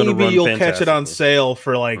game's going to run you'll catch it on sale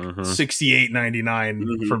for like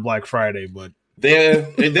 $68.99 for Black Friday, but they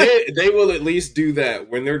will at least do that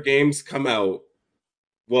when their games come out.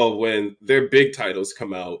 Well, when their big titles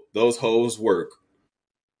come out, those hoes work.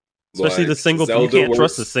 Especially the single. You can't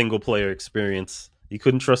trust the single player experience. You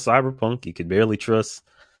couldn't trust Cyberpunk. You could barely trust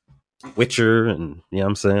Witcher, and you know what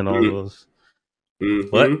I'm saying, all those.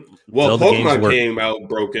 But well, Zelda Pokemon came out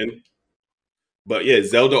broken. But yeah,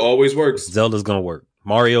 Zelda always works. Zelda's gonna work.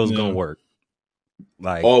 Mario's gonna work.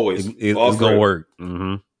 Like always, it's gonna work.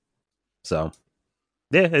 Mm-hmm. So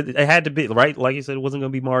yeah, it had to be right. Like you said, it wasn't gonna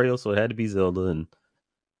be Mario, so it had to be Zelda. And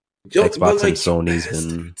Xbox and Sony's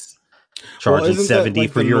been charging $70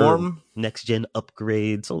 for your next gen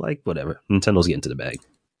upgrade. So like whatever, Nintendo's getting to the bag.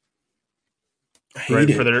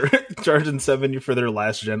 Right, for their charging $70 for their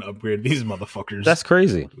last gen upgrade. These motherfuckers. That's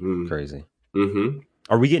crazy. Crazy. Mm-hmm.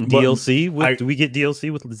 Are we getting DLC? Do we get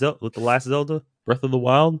DLC with the last Zelda, Breath of the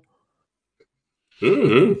Wild?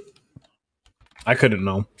 Mm-hmm. I couldn't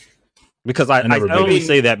know. Because I only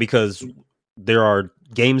say that because there are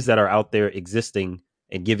games that are out there existing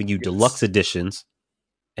and giving you deluxe editions,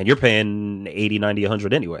 and you're paying 80, 90,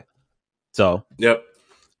 100 anyway. So, yep.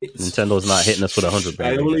 Nintendo's not hitting us with 100.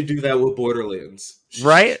 I only do that with Borderlands.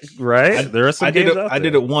 Right. There are some games out there. I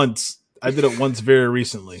did it once. Very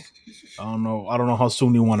recently. I don't know how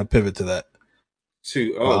soon you want to pivot to that.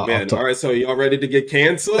 Man. All right, so y'all ready to get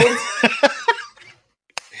canceled?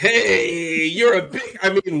 Hey, you're a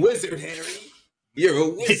wizard, Harry. You're a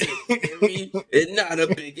wizard, Harry, and not a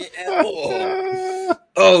bigot at all.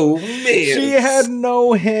 Oh, man. She had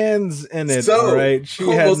no hands in it, right? She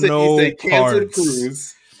had no parts.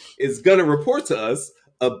 Cruz is going to report to us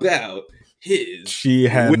about his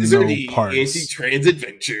wizardy anti-trans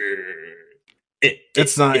adventure.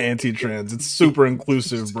 It's not anti-trans. It's super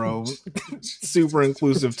inclusive, bro. Super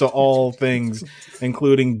inclusive to all things,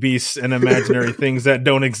 including beasts and imaginary things that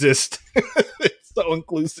don't exist. It's so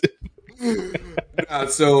inclusive.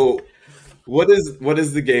 So, what is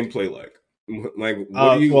the gameplay like? Like,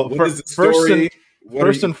 what is the story?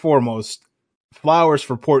 First and foremost, flowers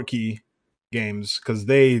for Portkey Games, because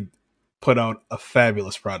they put out a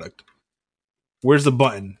fabulous product. Where's the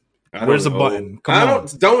button? Where's the button?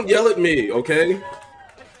 Don't yell at me, okay?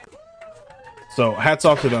 So hats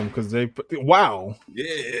off to them because they wow.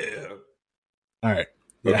 Yeah. All right.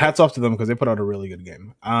 Yeah, hats off to them because they put out a really good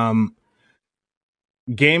game.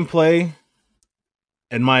 Gameplay,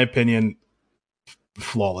 in my opinion,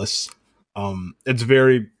 flawless. It's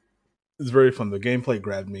very fun. The gameplay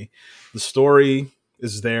grabbed me. The story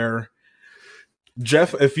is there.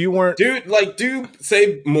 Jeff, if you weren't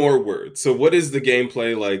say more words. So what is the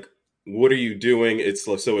gameplay like? What are you doing? It's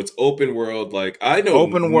open world. Like, I know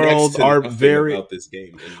open world are very about this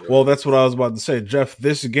game. Well, that's what I was about to say, Jeff.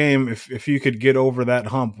 This game, if you could get over that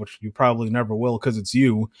hump, which you probably never will because it's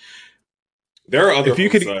you. There are other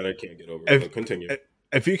humps that I can't get over. Continue.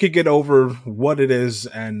 If you could get over what it is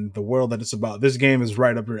and the world that it's about, this game is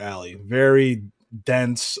right up your alley. Very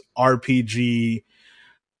dense RPG,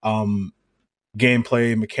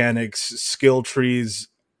 gameplay mechanics, skill trees,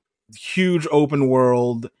 huge open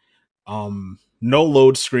world. No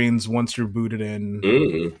load screens once you're booted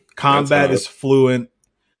in. Combat hot. is fluent.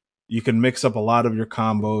 You can mix up a lot of your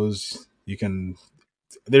combos. You can.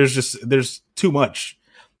 There's too much.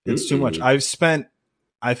 It's too much. I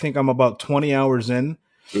think I'm about 20 hours in.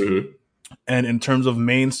 And in terms of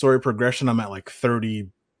main story progression, I'm at like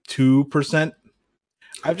 32%.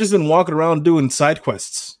 I've just been walking around doing side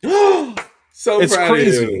quests. It's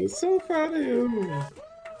crazy. Of you. So proud of you.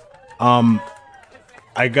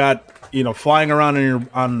 I got, flying around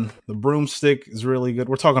on the broomstick is really good.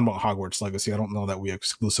 We're talking about Hogwarts Legacy. I don't know that we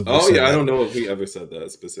exclusively said that. I don't know if we ever said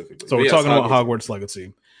that specifically. So we're talking about Hogwarts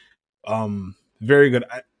Legacy. Very good.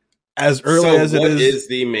 As early as it is. What is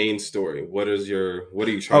the main story? What are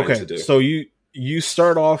you trying to do? So you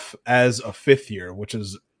start off as a 5th year, which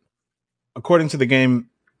is, according to the game,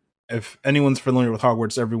 if anyone's familiar with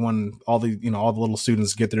Hogwarts, all the little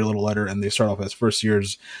students get their little letter and they start off as first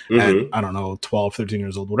years at, I don't know, 12, 13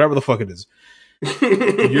 years old, whatever the fuck it is.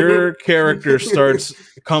 Your character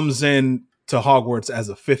comes in to Hogwarts as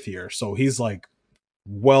a 5th year. So he's like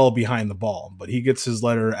well behind the ball, but he gets his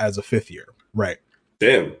letter as a 5th year. Right.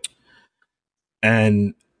 Damn.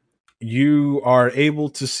 And you are able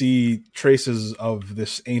to see traces of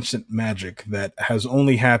this ancient magic that has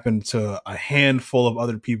only happened to a handful of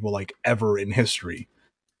other people, like, ever in history.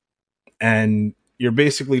 And you're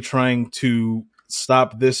basically trying to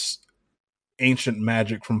stop this ancient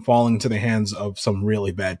magic from falling into the hands of some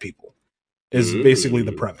really bad people, is basically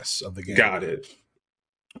the premise of the game. Got it.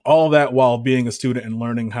 All that while being a student and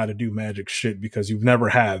learning how to do magic shit because you've never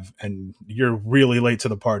have, and you're really late to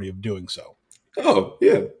the party of doing so. Oh,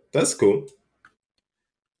 yeah. That's cool.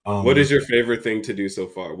 What is your favorite thing to do so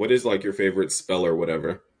far? What is like your favorite spell or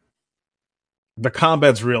whatever? The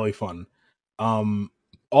combat's really fun. All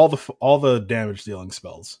the damage dealing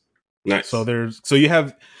spells. Nice. So there's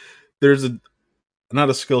not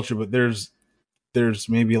a skill tree, but there's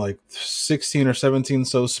maybe like 16 or 17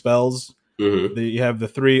 so spells. You have the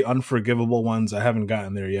 3 unforgivable ones. I haven't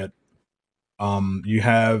gotten there yet. You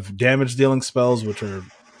have damage dealing spells, which are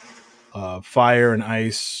fire and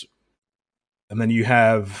ice, and then you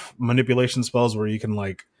have manipulation spells where you can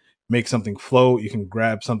like make something float. You can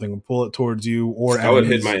grab something and pull it towards you. Or I would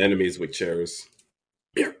hit my enemies with chairs.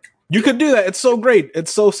 You could do that. It's so great.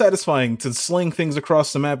 It's so satisfying to sling things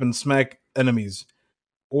across the map and smack enemies.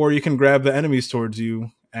 Or you can grab the enemies towards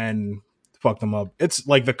you and fuck them up. It's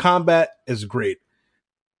like the combat is great.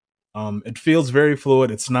 It feels very fluid.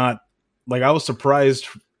 It's not like I was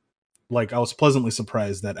pleasantly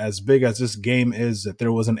surprised that as big as this game is, that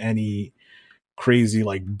there wasn't any crazy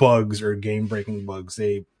like bugs or game breaking bugs.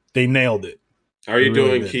 They nailed it. Are you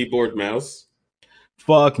doing keyboard mouse?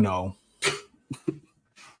 Fuck no.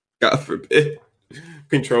 God forbid.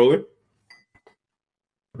 Controller?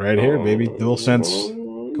 Right here, baby.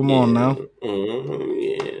 DualSense. Come on now.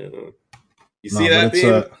 Yeah. You see that,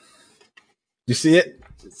 you see it?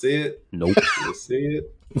 You see it? Nope. You see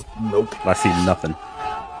it? Nope. I see nothing.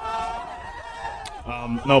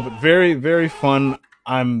 No, but very, very fun.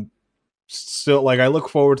 I'm still like, I look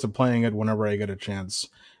forward to playing it whenever I get a chance,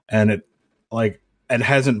 and it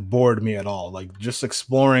hasn't bored me at all. Like, just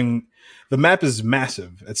exploring the map is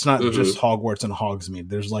massive. It's not just Hogwarts and Hogsmeade.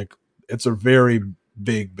 There's like, it's a very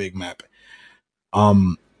big map.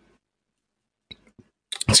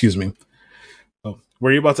 Excuse me. Oh,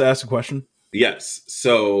 were you about to ask a question? Yes.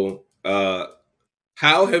 So,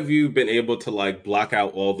 how have you been able to like block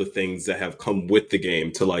out all the things that have come with the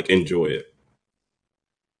game to like enjoy it?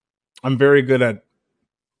 I'm very good at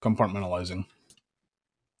compartmentalizing.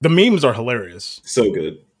 The memes are hilarious. So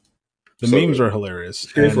good. The memes are hilarious.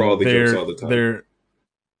 Here for all the jokes all the time.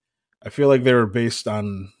 I feel like they were based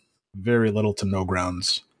on very little to no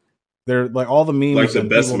grounds. They're like all the memes. Like the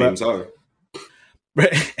best memes are.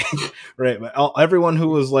 Right. But everyone who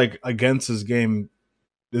was like against this game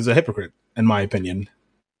is a hypocrite, in my opinion.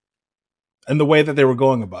 And the way that they were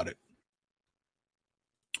going about it.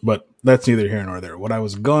 But that's neither here nor there. What I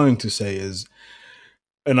was going to say is,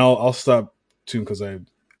 and I'll stop soon because I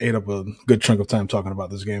ate up a good chunk of time talking about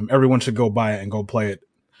this game. Everyone should go buy it and go play it.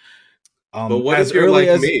 But what if you're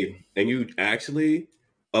like me and you actually,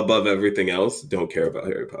 above everything else, don't care about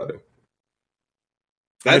Harry Potter?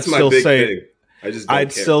 That's my big thing.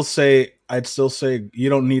 I'd still say you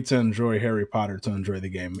don't need to enjoy Harry Potter to enjoy the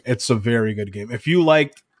game. It's a very good game. If you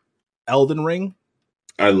liked Elden Ring,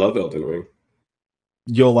 I love Elden Ring.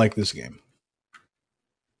 You'll like this game.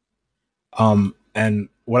 And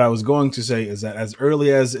what I was going to say is that as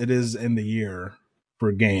early as it is in the year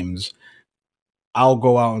for games, I'll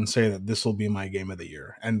go out and say that this will be my game of the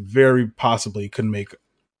year, and very possibly could make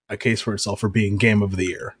a case for itself for being game of the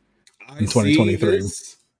year in 2023.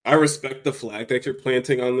 I respect the flag that you're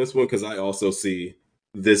planting on this one because I also see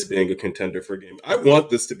this being a contender for game. I want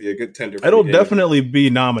this to be a contender for It'll the game of the year. definitely be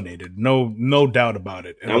nominated. No doubt about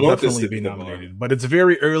it. I It'll want this definitely to be be the bar. nominated. But it's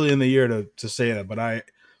very early in the year to say that. But I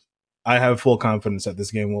have full confidence that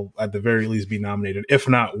this game will at the very least be nominated, if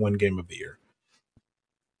not win game of the year.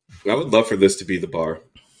 I would love for this to be the bar.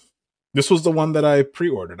 This was the one that I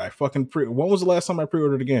pre-ordered. When was the last time I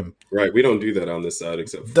pre-ordered a game? Right, we don't do that on this side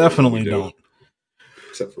except for Definitely when we do. don't.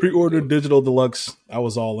 Except for Pre-ordered digital deluxe. I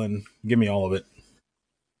was all in. Give me all of it.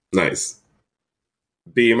 Nice.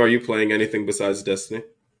 Beam, are you playing anything besides Destiny?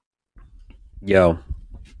 Yo,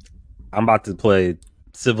 I'm about to play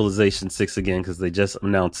Civilization 6 again because they just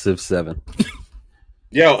announced Civ 7.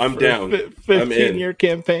 Yo, I'm down. 15-year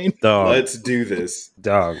campaign. Dog, Let's do this.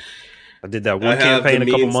 dog. I did that I one have campaign the a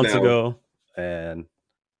couple means months now. ago, and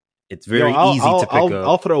it's very Yo, easy to pick up.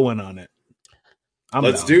 I'll throw in on it.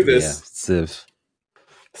 Let's down. do Yeah, this.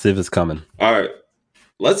 Civ is coming. All right.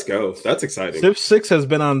 Let's go. That's exciting. Civ 6 has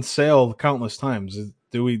been on sale countless times.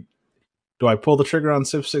 Do I pull the trigger on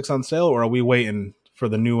Civ 6 on sale, or are we waiting for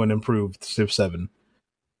the new and improved Civ 7?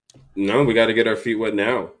 No, we got to get our feet wet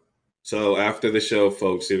now. So after the show,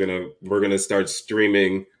 folks, we're gonna start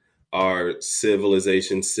streaming our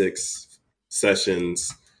Civilization 6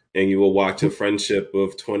 sessions, and you will watch a friendship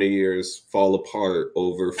of 20 years fall apart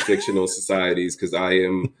over fictional societies because I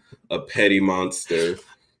am a petty monster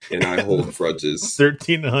and I hold grudges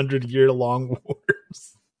 1,300-year-long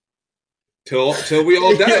wars. till we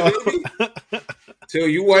all die, baby. Till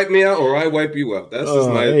you wipe me out or I wipe you out. That's just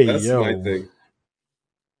my thing.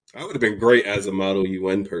 I would have been great as a model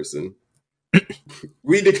UN person.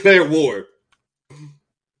 We declare war.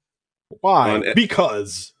 Why?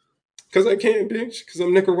 Because I can, bitch. Because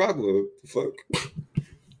I'm Nicaragua. The fuck.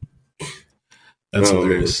 That's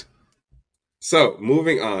hilarious. So,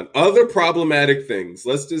 moving on. Other problematic things.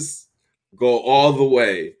 Let's just go all the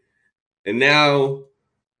way. And now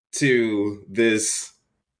to this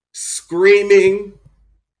screaming,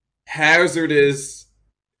 hazardous,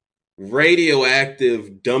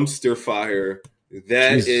 radioactive dumpster fire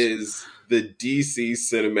that is the DC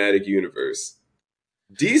Cinematic Universe.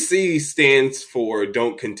 DC stands for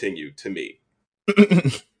don't continue to me.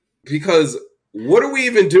 Because what are we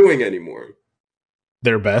even doing anymore?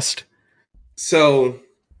 Their best. So,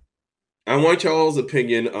 I want y'all's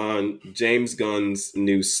opinion on James Gunn's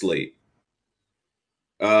new slate.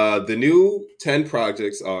 The new 10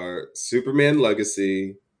 projects are Superman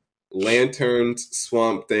Legacy, Lanterns,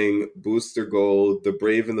 Swamp Thing, Booster Gold, The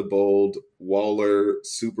Brave and the Bold, Waller,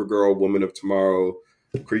 Supergirl, Woman of Tomorrow,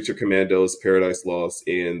 Creature Commandos, Paradise Lost,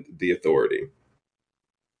 and The Authority.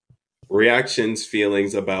 Reactions,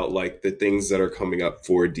 feelings about like the things that are coming up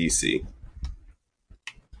for DC.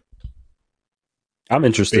 I'm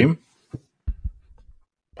interested. Beam?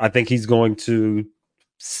 I think he's going to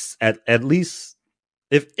at least,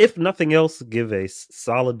 if nothing else, give a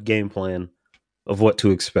solid game plan of what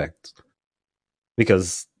to expect.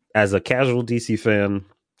 Because as a casual DC fan,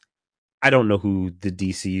 I don't know who the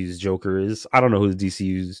DCU's Joker is. I don't know who the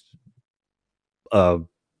DCU's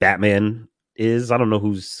Batman is. I don't know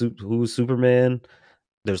who's Superman.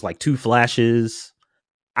 There's like 2 Flashes.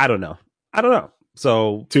 I don't know.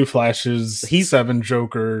 So 2 Flashes, 7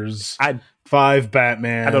 Jokers, 5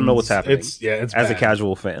 Batman. I don't know what's happening. It's as bad. a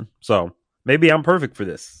casual fan. So maybe I'm perfect for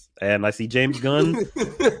this. And I see James Gunn,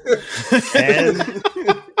 and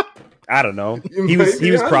I don't know. He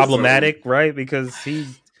was problematic, right? Because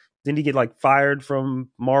didn't he get like fired from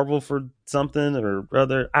Marvel for something or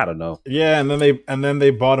other? I don't know. Yeah, and then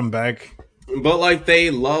they bought him back. But like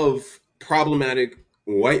they love problematic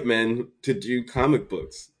white men to do comic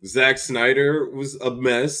books. Zack Snyder was a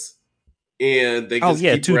mess, and they just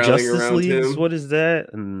keep 2 rallying Justice around Leagues. him. What is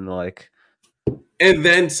that? And like, and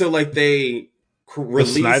then so like they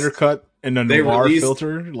released the Snyder cut and the noir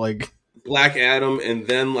filter, like Black Adam, and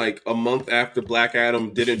then like a month after Black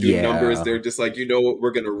Adam didn't do numbers, they're just like, you know what,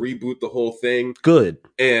 we're gonna reboot the whole thing. Good.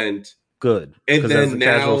 And then as a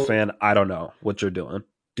casual fan, I don't know what you're doing.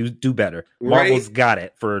 Do better. Marvel's got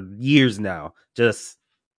it for years now. Just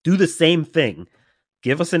do the same thing.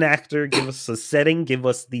 Give us an actor, give us a setting, give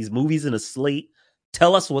us these movies in a slate,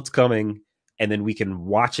 tell us what's coming, and then we can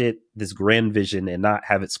watch it, this grand vision, and not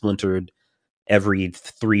have it splintered every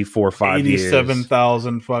 3, 4, 5 years.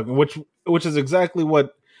 87,000 fucking, which is exactly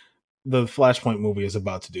what the Flashpoint movie is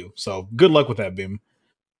about to do. So good luck with that, Beam.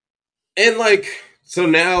 And like, so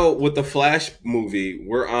now with the Flash movie,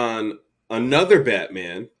 we're on another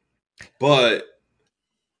Batman, but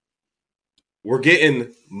we're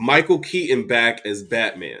getting Michael Keaton back as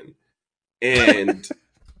Batman. And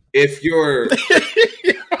if you're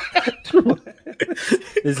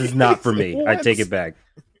This is not for me. I What? take it back.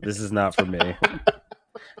 This is not for me. I take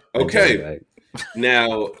Okay. it back.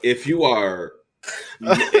 Now, if you are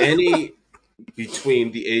any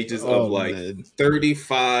between the ages of like man.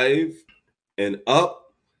 35 and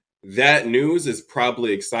up, that news is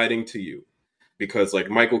probably exciting to you because like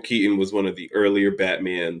Michael Keaton was one of the earlier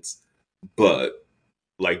Batmans, but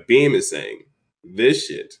like Beam is saying, this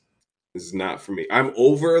shit is not for me. I'm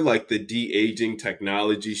over like the de-aging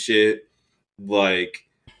technology shit. Like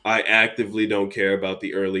I actively don't care about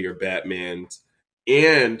the earlier Batmans,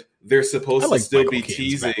 and they're I supposed to like still Michael be Keaton's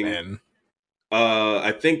teasing. Batman.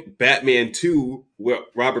 I think Batman 2, where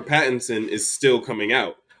Robert Pattinson is still coming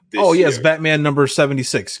out this Oh yes, year. Batman number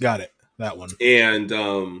 76. Got it. That one. And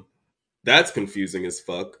that's confusing as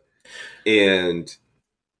fuck. And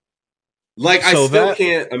like I So still that-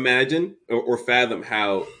 can't imagine or fathom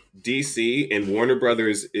how DC and Warner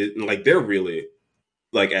Brothers like they're really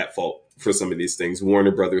like at fault for some of these things.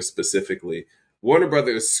 Warner Brothers specifically. Warner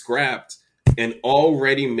Brothers scrapped an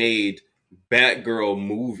already made Batgirl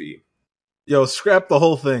movie. Yo, scrap the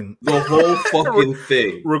whole thing. The whole fucking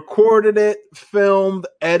thing. Recorded it, filmed,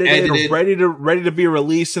 edited, Edited. ready to be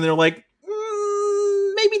released, and they're like,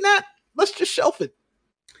 maybe not. Let's just shelf it.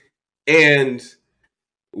 And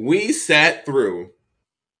we sat through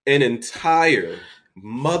an entire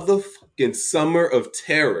motherfucking summer of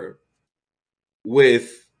terror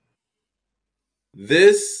with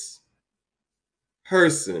this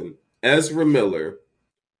person, Ezra Miller,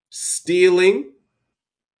 stealing,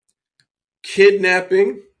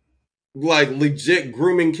 kidnapping, like legit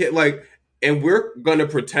grooming kid, like, and we're gonna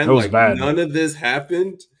pretend It was like bad. none of this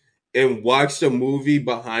happened and watch a movie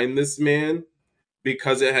behind this man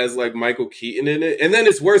because it has like Michael Keaton in it, and then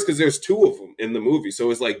it's worse because there's two of them in the movie, so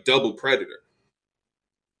it's like double predator.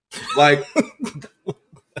 Like,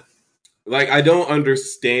 like I don't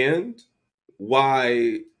understand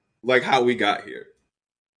why, like how we got here.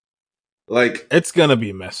 Like, It's gonna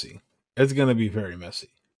be messy. It's gonna be very messy.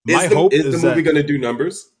 My is hope the is movie that gonna do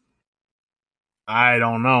numbers? I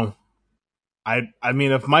don't know. I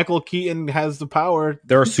mean, if Michael Keaton has the power,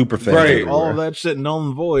 There are super fans Right. everywhere. all of that shit null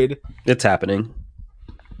and void. It's happening.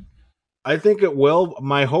 I think it will.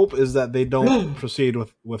 My hope is that they don't proceed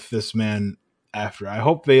with this man after. I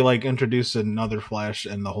hope they like introduce another Flash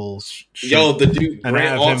and the whole shit Yo, the dude and Grant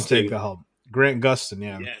have him Austin. take the helm. Grant Gustin,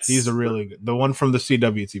 yeah, Yes. he's a really good. The one from the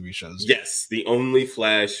CW TV shows. Yes, the only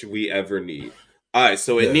Flash we ever need. All right,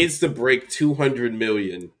 so it Yeah. needs to break 200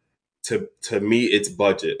 million to meet its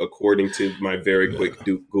budget, according to my very quick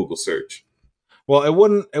Google search. Well,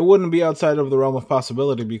 it wouldn't be outside of the realm of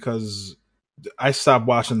possibility because I stopped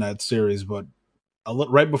watching that series, but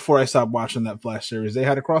right before I stopped watching that Flash series, they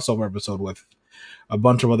had a crossover episode with a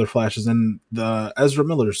bunch of other Flashes, and the Ezra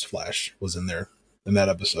Miller's Flash was in there in that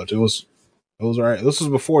episode. It was all right. This was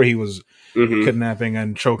before he was Mhm. kidnapping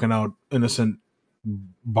and choking out innocent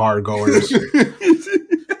bar goers.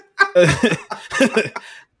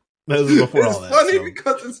 That was before It's all that. funny so,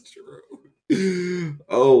 because it's true.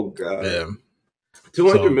 Oh god, yeah.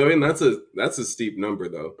 200 So- million. That's a steep number,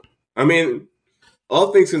 though. I mean,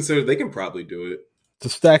 all things considered, they can probably do it. It's a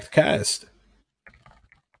stacked cast.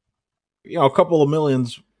 You know, a couple of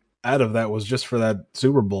millions out of that was just for that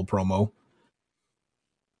Super Bowl promo.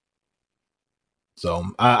 So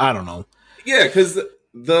I don't know. Yeah, because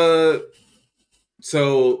the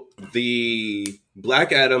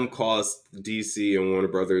Black Adam cost DC and Warner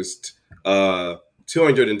Brothers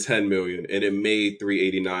 210 million, and it made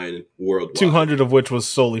 389 worldwide. 200 of which was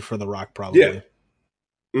solely for The Rock, probably. Yeah.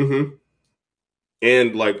 Mm-hmm.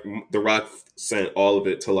 And like The Rock sent all of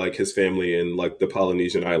it to like his family in like the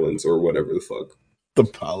Polynesian Islands or whatever the fuck. The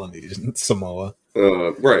Polynesian Samoa.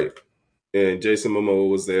 Right. And Jason Momoa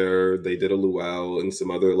was there. They did a luau and some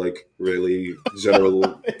other like really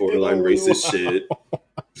general borderline racist shit.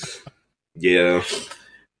 Yeah.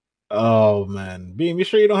 Oh man, Beam, you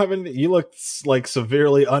sure you don't have any? You look like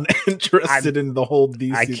severely uninterested in the whole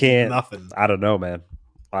DC. I can't. Nothing. I don't know, man.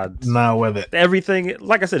 Not with it. Everything,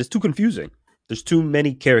 like I said, it's too confusing. There's too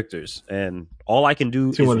many characters, and all I can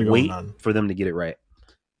do Too much is going wait on. for them to get it right.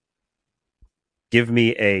 Give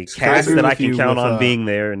me a I cast agree that I with can you count with, on being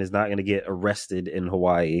there and is not going to get arrested in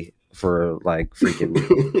Hawaii for like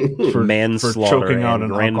freaking For manslaughter choking out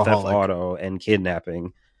and an Grand Theft alcoholic. Auto and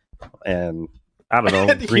kidnapping, and I don't know.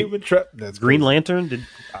 And Green, Human Trap. That's Green crazy. Lantern?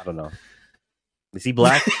 I don't know. Is he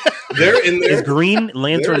black? They're in Is there. Green They're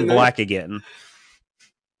Lantern in there. black again?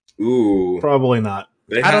 Ooh. Probably not.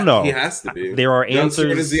 I don't know. He has to be. There are John Stewart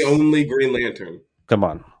answers. is the only Green Lantern. Come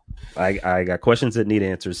on. I got questions that need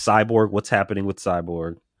answers. Cyborg, what's happening with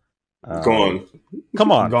Cyborg? Go on.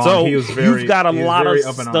 Come on. Gone. So He was very- you've got a he was lot of very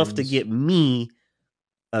up in stuff to arms. get me,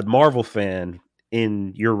 a Marvel fan,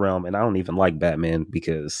 in your realm, and I don't even like Batman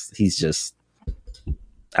because he's just,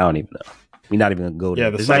 I don't even know. We're not even gonna go there. Yeah,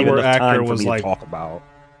 the There's not even cyborg enough actor time for was me to like- talk about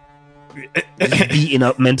just beating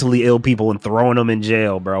up mentally ill people and throwing them in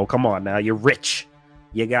jail, bro. Come on now, you're rich,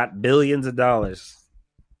 you got billions of dollars.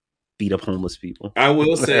 Beat up homeless people. I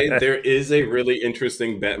will say there is a really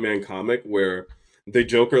interesting Batman comic where the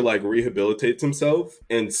Joker like rehabilitates himself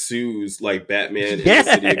and sues like Batman in the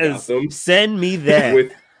city of Yes, Gotham. send me that.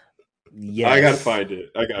 With Yes, I gotta find it.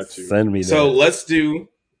 I got you. Send me So that.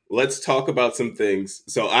 let's talk about some things.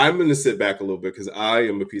 So I'm gonna sit back a little bit because I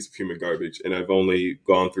am a piece of human garbage and I've only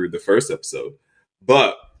gone through the first episode.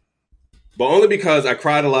 But only because I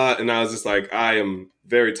cried a lot and I was just like, I am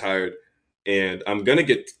very tired and I'm gonna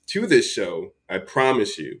get to this show, I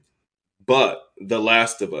promise you. But The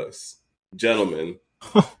Last of Us, gentlemen,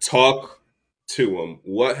 talk to them.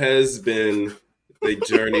 What has been the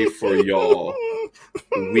journey for y'all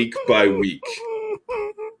week by week?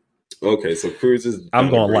 Okay, so Cruz is. I'm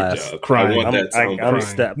going last. Job. Crying. I want that sound I'm bite.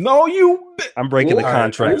 step. No, you. I'm breaking the All right,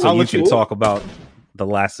 contract I'll so you let can you- talk about The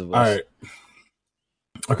Last of Us.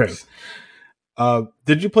 All right. Okay.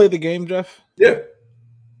 Did you play the game, Jeff? Yeah,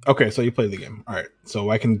 Okay, so you played the game. All right, so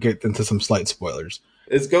I can get into some slight spoilers.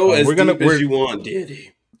 let's go as we're gonna- deep as you want,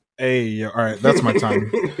 Daddy. Hey, yeah, all right, that's my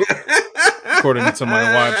time. According to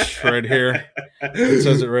my watch right here, it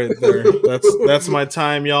says it right there. That's my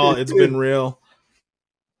time, y'all. It's been real.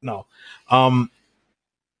 No,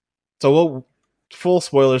 so we'll full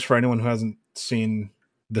spoilers for anyone who hasn't seen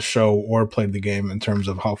the show or played the game in terms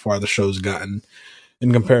of how far the show's gotten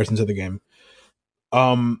in comparison to the game.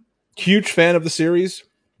 Huge fan of the series.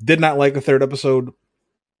 Did not like the third episode.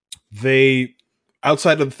 They,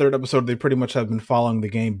 outside of the third episode, they pretty much have been following the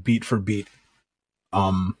game beat for beat.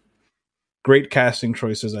 Great casting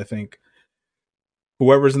choices, I think.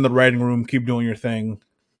 Whoever's in the writing room, keep doing your thing,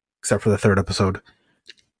 except for the third episode.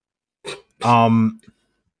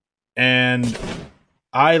 And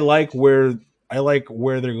I like where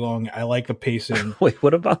they're going. I like the pacing. Wait,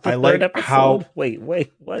 what about the I third like episode? how- Wait, what?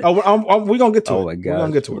 We're gonna get to it. Oh my god, We're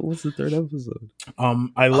gonna get to What it. was the third episode?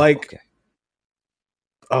 I like.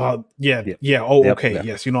 Okay. Yeah. Yep. Yeah. Oh, Yep, okay. yeah.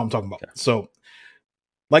 Yes, you know what I'm talking about. Yeah. So,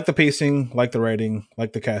 like the pacing, like the writing,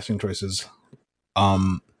 like the casting choices,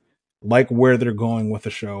 like where they're going with the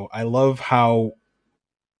show. I love how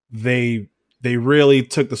they really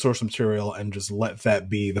took the source material and just let that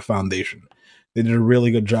be the foundation. They did a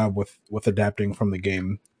really good job with adapting from the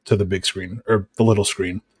game to the big screen or the little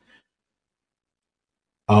screen.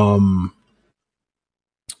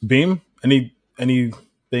 Beam,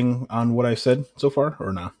 anything on what I said so far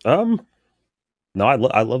or not? No, I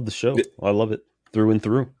love the show. I love it through and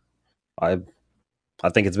through. I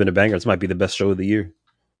think it's been a banger. This might be the best show of the year.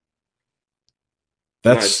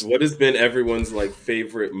 That's Nice. What has been everyone's like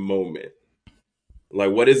favorite moment?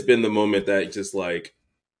 Like, what has been the moment that just like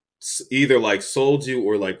either like sold you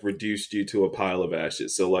or like reduced you to a pile of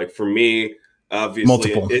ashes? So, like for me, obviously,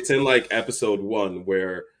 Multiple. it's in like episode 1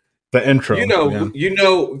 where the intro. you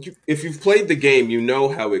know, if you've played the game, you know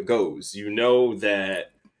how it goes. You know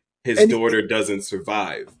that his And- daughter doesn't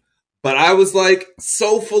survive. But I was like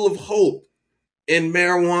so full of hope in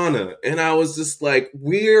marijuana, and I was just like,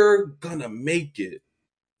 we're gonna make it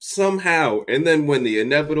somehow. And then when the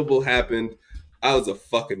inevitable happened, I was a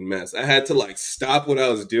fucking mess. I had to like stop what I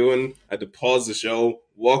was doing. I had to pause the show,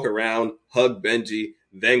 walk around, hug Benji,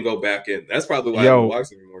 then go back in. That's probably why I don't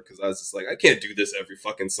watch anymore, because I was just like, I can't do this every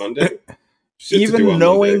fucking Sunday. Shit to do Even on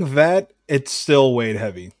knowing Monday. that, it's still weighed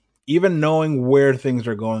heavy. Even knowing where things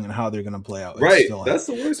are going and how they're going to play out, it's Right, still that's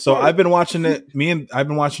the worst. So part. I've been watching it. I've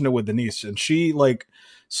been watching it with Denise, and she like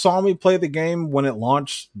saw me play the game when it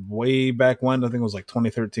launched way back when. I think it was like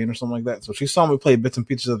 2013 or something like that. So she saw me play bits and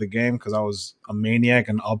pieces of the game because I was a maniac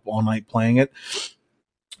and up all night playing it.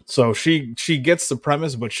 So she gets the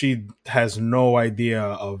premise, but she has no idea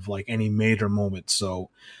of like any major moments. So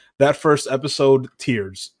that first episode,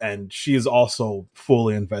 tears, and she is also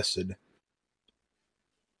fully invested.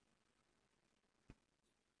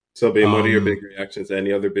 So, Babe, what are your big reactions?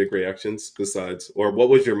 Any other big reactions besides, or what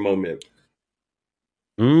was your moment?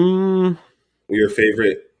 Your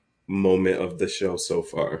favorite moment of the show so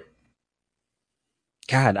far?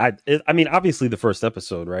 God, I mean, obviously the first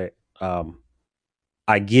episode, right?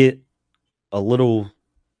 I get a little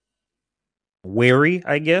wary,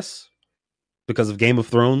 I guess, because of Game of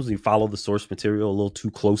Thrones. You follow the source material a little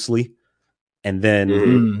too closely, and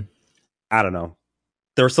then I don't know.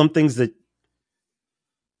 There are some things that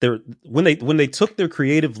when they took their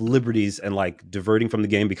creative liberties and like diverting from the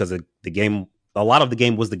game because the game a lot of the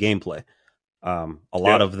game was the gameplay. A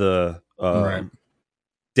lot of the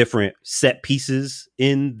different set pieces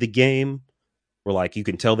in the game were like, you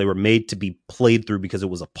can tell they were made to be played through because it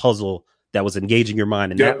was a puzzle that was engaging your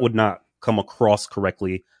mind, and that would not come across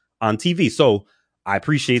correctly on TV. So I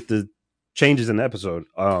appreciate the changes in the episode,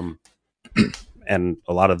 and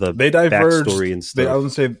a lot of the they diverged, backstory and stuff. I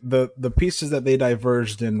would say the pieces that they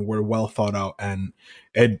diverged in were well thought out, and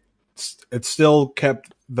it still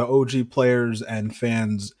kept the OG players and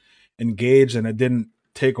fans engaged, and it didn't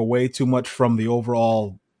take away too much from the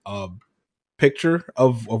overall picture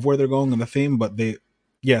of where they're going in the theme. But they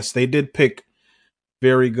did pick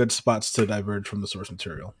very good spots to diverge from the source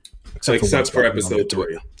material, except for episode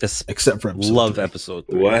 3. Except for episode love 3. episode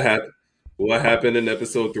 3. What happened in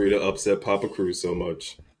episode 3 to upset Papa Cruz so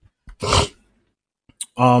much?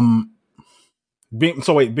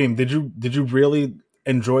 Beam, did you really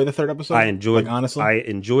enjoy the third episode? I enjoyed, honestly. I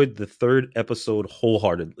enjoyed the third episode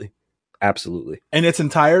wholeheartedly. Absolutely. In its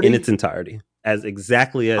entirety? As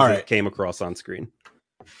exactly as it came across on screen.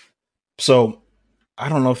 So, I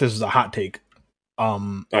don't know if this is a hot take. I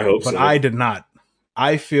hope so. But I did not.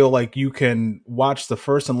 I feel like you can watch the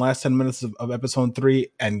first and last 10 minutes of episode 3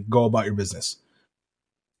 and go about your business.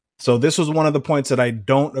 So this was one of the points that I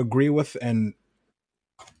don't agree with, and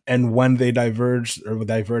when they diverged or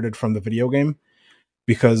diverted from the video game,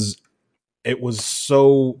 because it was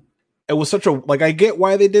such a, like, I get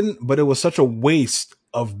why they didn't, but it was such a waste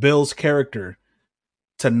of Bill's character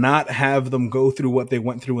to not have them go through what they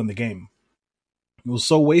went through in the game. It was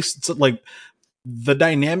so wasted. Like, the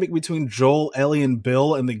dynamic between Joel, Ellie, and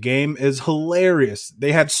Bill in the game is hilarious.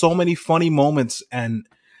 They had so many funny moments, and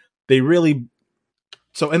they really.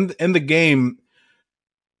 So in the game,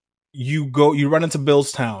 you run into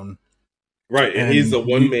Bill's town, right? And he's the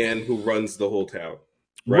one man who runs the whole town.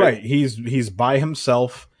 Right. He's by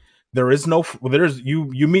himself.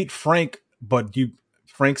 You meet Frank, but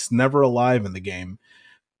Frank's never alive in the game.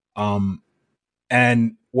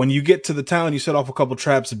 And when you get to the town, you set off a couple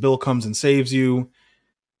traps. Bill comes and saves you.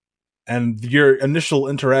 And your initial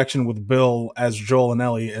interaction with Bill as Joel and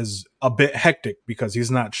Ellie is a bit hectic because he's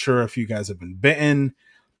not sure if you guys have been bitten.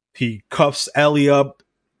 He cuffs Ellie up.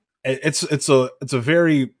 It's a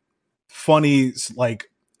very funny, like,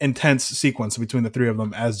 intense sequence between the three of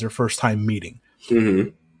them as their first time meeting.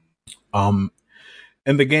 Mm-hmm.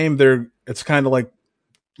 In the game, it's kind of like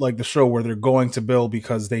the show where they're going to Bill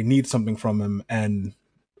because they need something from him, and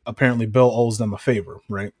apparently Bill owes them a favor,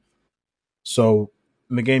 right? So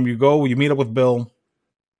in the game, you meet up with Bill,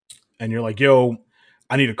 and you're like, yo,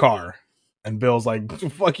 I need a car. And Bill's like,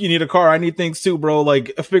 fuck, you need a car? I need things too, bro.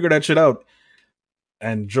 Like, figure that shit out.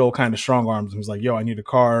 And Joel kind of strong arms him. He's like, yo, I need a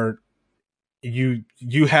car. You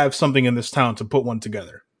have something in this town to put one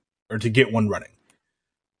together or to get one running.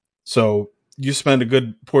 So you spend a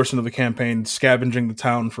good portion of the campaign scavenging the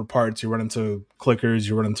town for parts. You run into clickers,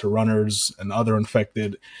 you run into runners and other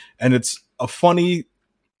infected. And it's a funny,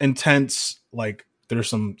 intense, like, there's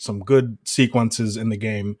some good sequences in the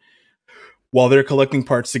game while they're collecting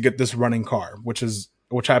parts to get this running car, which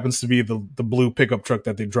happens to be the blue pickup truck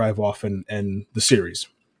that they drive off in the series.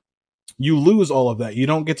 You lose all of that. You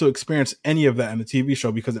don't get to experience any of that in the TV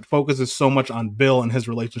show because it focuses so much on Bill and his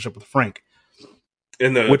relationship with Frank.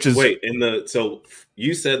 So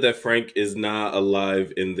you said that Frank is not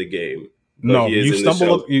alive in the game. No,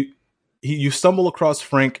 you stumble across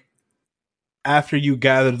Frank after you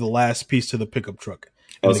gather the last piece to the pickup truck.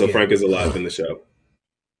 Oh, so Frank is alive in the show.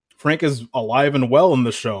 Frank is alive and well in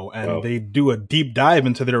the show, and they do a deep dive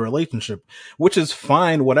into their relationship, which is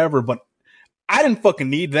fine, whatever, but I didn't fucking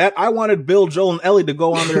need that. I wanted Bill, Joel, and Ellie to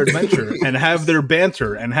go on their adventure and have their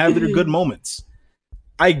banter and have their good moments.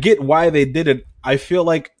 I get why they did it. I feel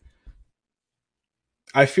like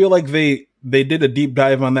they did a deep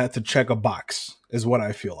dive on that to check a box, is what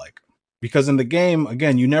I feel like. Because in the game,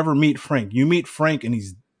 again, you never meet Frank. You meet Frank, and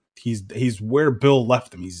he's where Bill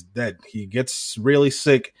left him. He's dead. He gets really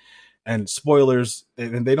sick, and spoilers,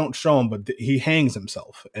 and they don't show him, but he hangs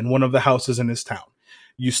himself in one of the houses in his town.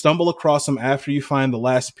 You stumble across him after you find the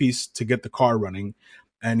last piece to get the car running,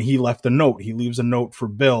 and he left a note. He leaves a note for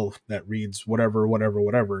Bill that reads whatever, whatever,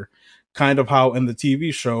 whatever. Kind of how in the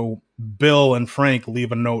TV show, Bill and Frank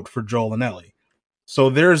leave a note for Joel and Ellie.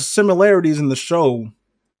 So there's similarities in the show,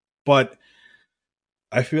 but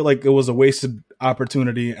I feel like it was a wasted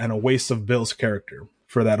opportunity and a waste of Bill's character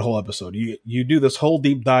for that whole episode. You do this whole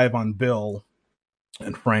deep dive on Bill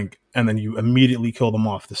and Frank, and then you immediately kill them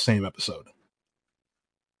off the same episode.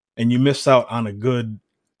 And you miss out on a good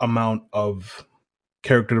amount of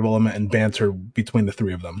character development and banter between the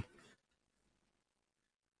three of them.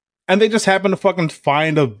 And they just happened to fucking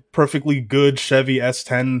find a perfectly good Chevy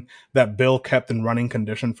S10 that Bill kept in running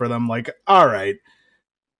condition for them. Like, all right.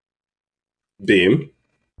 Beam.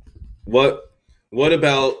 What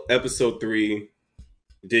about episode 3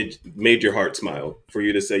 made your heart smile for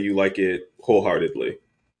you to say you like it wholeheartedly?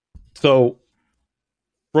 So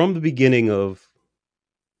from the beginning of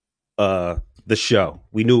the show,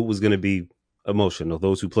 we knew it was going to be emotional.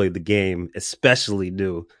 Those who played the game especially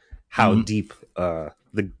knew how deep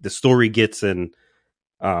the story gets. And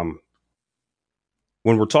when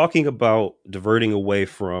we're talking about diverting away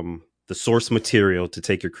from the source material to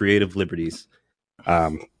take your creative liberties,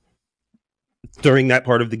 during that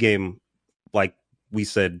part of the game, like we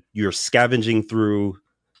said, you're scavenging through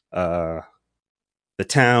the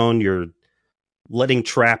town, you're letting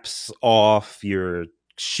traps off, you're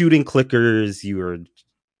shooting clickers, you're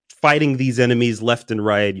fighting these enemies left and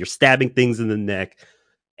right, you're stabbing things in the neck,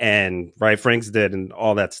 and right, Frank's dead and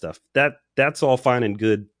all that stuff. That's all fine and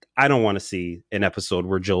good. I don't want to see an episode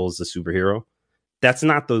where Joel's a superhero. That's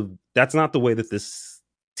not the way that this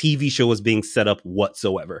TV show is being set up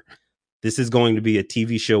whatsoever. This is going to be a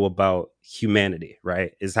TV show about humanity,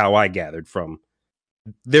 right? Is how I gathered from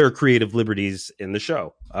their creative liberties in the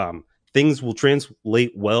show. Things will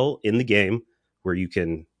translate well in the game where you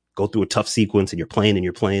can go through a tough sequence and you're playing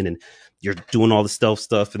and you're doing all the stealth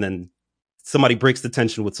stuff, and then somebody breaks the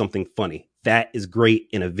tension with something funny. That is great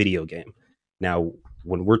in a video game. Now,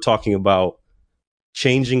 when we're talking about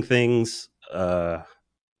changing things,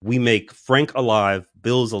 we make Frank alive,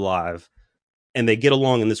 Bill's alive, and they get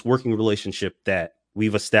along in this working relationship that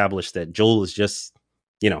we've established that Joel is just,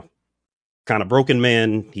 kind of broken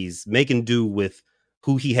man. He's making do with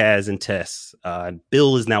who he has in Tess.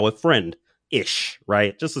 Bill is now a friend-ish,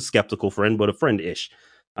 right? Just a skeptical friend, but a friend-ish.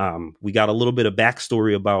 We got a little bit of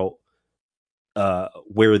backstory about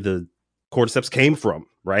where the cordyceps came from,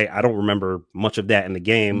 right? I don't remember much of that in the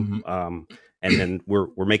game. And then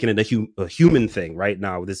we're making it a human thing, right?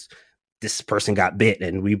 Now this person got bit,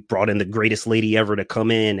 and we brought in the greatest lady ever to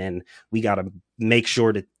come in, and we got to make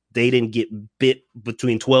sure that they didn't get bit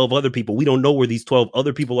between 12 other people. We don't know where these 12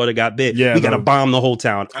 other people are that got bit. Yeah, we got to bomb the whole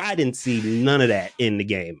town. I didn't see none of that in the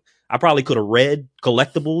game. I probably could have read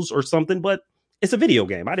collectibles or something, but it's a video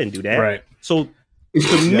game. I didn't do that. Right. So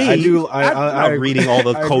to me, I'm reading all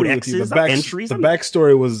the codexes, the entries. The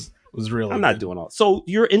backstory was really I'm not doing all. So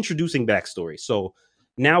you're introducing backstory. So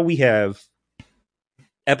now we have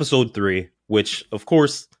episode 3, which, of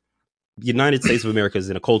course, the United States of America is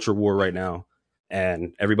in a culture war right now,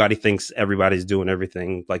 and everybody thinks everybody's doing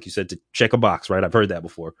everything, like you said, to check a box, right? I've heard that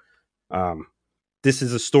before. This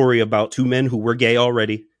is a story about 2 men who were gay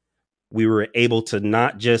already. We were able to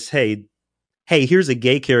not just, hey, here's a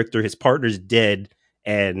gay character, his partner's dead,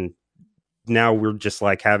 and now we're just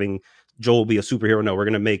like having Joel be a superhero. No, we're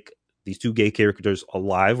going to make these 2 gay characters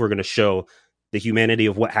alive. We're going to show the humanity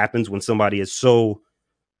of what happens when somebody is so,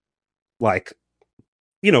 like,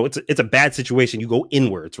 it's a bad situation. You go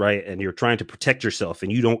inwards, right? And you're trying to protect yourself,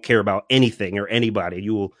 and you don't care about anything or anybody.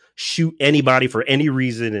 You will shoot anybody for any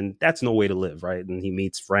reason, and that's no way to live, right? And he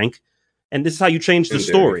meets Frank, and this is how you change the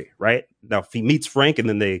story, right? Now, if he meets Frank and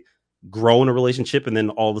then they grow in a relationship, and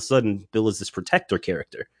then all of a sudden Bill is this protector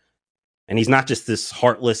character, and he's not just this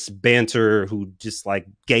heartless banter who just like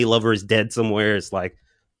gay lover is dead somewhere. It's like,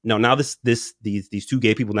 no, now these 2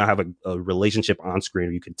 gay people now have a relationship on screen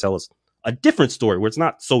where you can tell us a different story where it's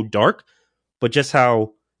not so dark, but just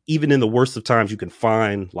how even in the worst of times, you can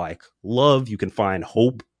find like love, you can find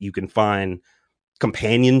hope, you can find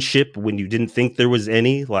companionship when you didn't think there was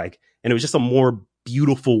any, like, and it was just a more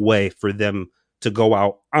beautiful way for them to go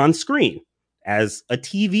out on screen as a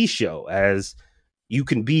TV show, as you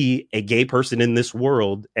can be a gay person in this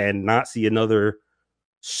world and not see another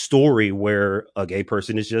story where a gay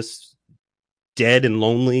person is just dead and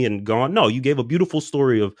lonely and gone. No, you gave a beautiful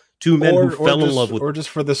story of 2 men who fell in love with, or just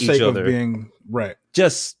for the sake of being right.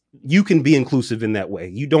 Just, you can be inclusive in that way.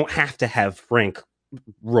 You don't have to have Frank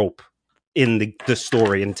rope in the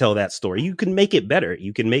story and tell that story. You can make it better.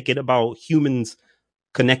 You can make it about humans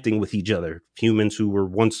connecting with each other. Humans who were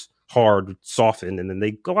once hard, softened, and then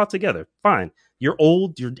they go out together. Fine. You're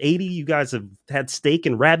old. You're 80. You guys have had steak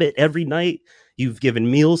and rabbit every night. You've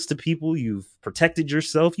given meals to people. You've protected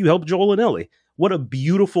yourself. You helped Joel and Ellie. What a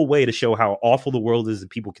beautiful way to show how awful the world is, that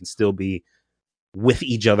people can still be with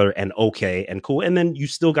each other and okay and cool. And then you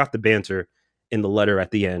still got the banter in the letter at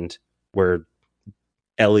the end where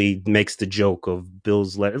Ellie makes the joke of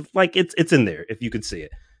Bill's letter. Like, it's in there if you could see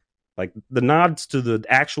it. Like, the nods to the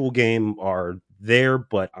actual game are there,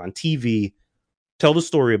 but on TV, tell the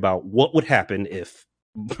story about what would happen if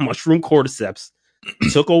mushroom cordyceps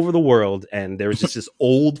took over the world, and there was just this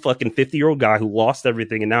old fucking 50-year-old guy who lost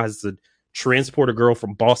everything and now has to transport a girl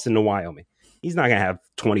from Boston to Wyoming. He's not gonna have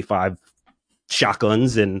 25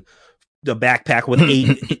 shotguns and a backpack with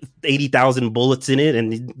 80,000 bullets in it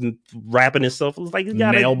and wrapping himself. It's like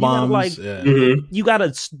nail bombs. You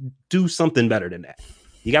gotta do something better than that.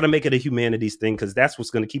 You gotta make it a humanities thing, because that's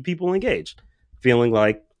what's gonna keep people engaged, feeling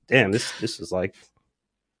like, damn, this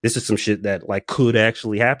is some shit that like could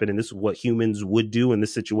actually happen, and this is what humans would do in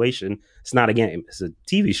this situation. It's not a game; it's a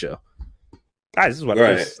TV show. Guys, this is what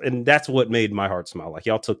it is, and that's what made my heart smile. Like,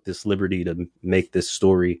 y'all took this liberty to make this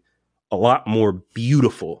story a lot more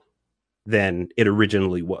beautiful than it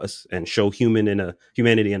originally was, and show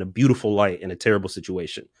humanity in a beautiful light in a terrible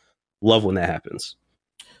situation. Love when that happens.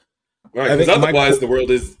 Right, because otherwise the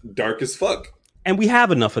world is dark as fuck, and we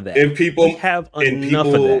have enough of that. And people have enough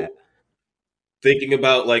of that. Thinking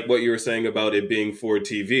about like what you were saying about it being for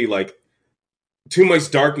TV, like too much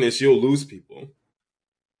darkness, you'll lose people.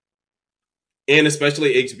 And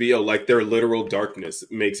especially HBO, like their literal darkness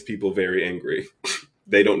makes people very angry.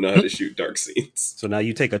 They don't know how to shoot dark scenes. So now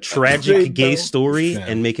you take a tragic gay story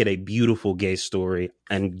and make it a beautiful gay story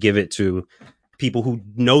and give it to people who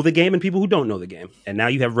know the game and people who don't know the game. And now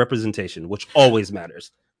you have representation, which always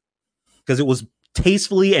matters. Because it was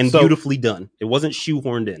tastefully and beautifully done. It wasn't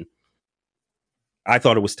shoehorned in. I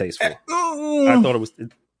thought it was tasteful. I thought it was.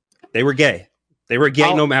 They were gay. They were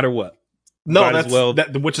gay no matter what. No,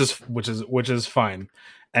 which is fine.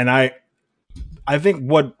 And I think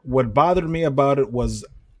what bothered me about it was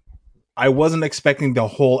I wasn't expecting the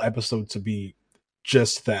whole episode to be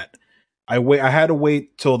just that. I had to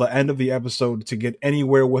wait till the end of the episode to get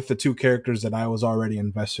anywhere with the two characters that I was already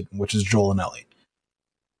invested in, which is Joel and Ellie.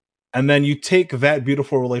 And then you take that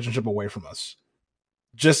beautiful relationship away from us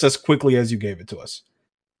just as quickly as you gave it to us.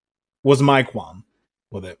 Was my qualm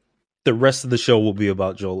with it. The rest of the show will be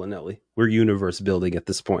about Joel and Ellie. We're universe building at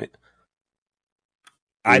this point.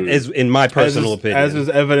 As in my personal opinion, as is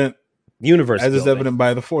evident, universe as building. is evident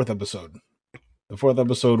by the fourth episode. The fourth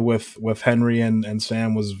episode with Henry and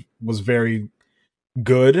Sam was very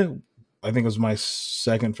good. I think it was my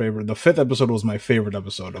second favorite. The fifth episode was my favorite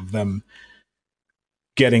episode of them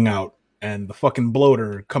getting out and the fucking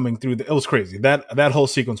bloater coming through. It was crazy. That whole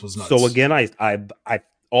sequence was nuts. So again, I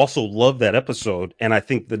also love that episode, and I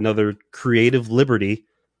think another creative liberty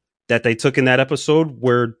that they took in that episode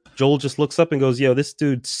where Joel just looks up and goes, "Yo, this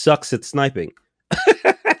dude sucks at sniping,"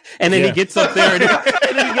 and then he gets up there and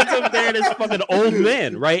it's fucking old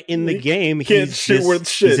man, right? In the game, he's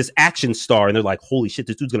this action star, and they're like, "Holy shit,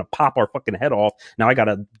 this dude's gonna pop our fucking head off!" Now I got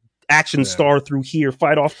a action star through here,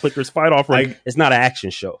 fight off clickers, fight off. It's not an action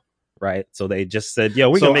show, right? So they just said, "Yo,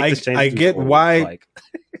 we're gonna make this change." I get why.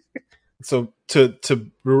 So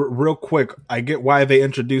to real quick, I get why they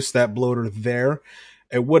introduced that bloater there.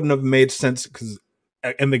 It wouldn't have made sense because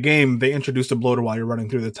in the game they introduced a bloater while you're running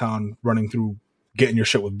through the town, getting your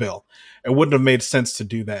shit with Bill. It wouldn't have made sense to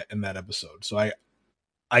do that in that episode. So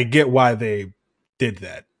I get why they did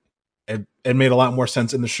that. It made a lot more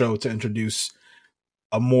sense in the show to introduce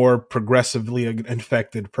a more progressively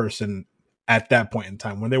infected person at that point in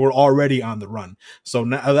time when they were already on the run. So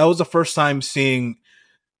now, that was the first time seeing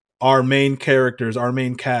our main characters, our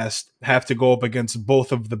main cast, have to go up against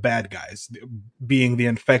both of the bad guys, being the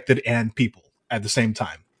infected and people at the same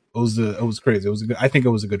time. It was crazy. I think it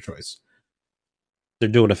was a good choice. They're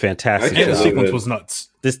doing a fantastic job. And the sequence was nuts.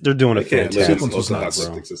 They're doing a fantastic sequence was nuts,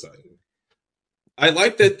 bro. I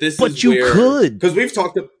like that this but is you could. Because we've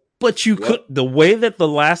talked about... But you could. The way that The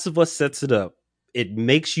Last of Us sets it up, it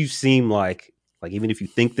makes you seem like even if you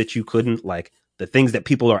think that you couldn't, like the things that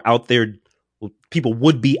people are out there, people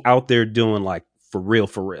would be out there doing, like for real.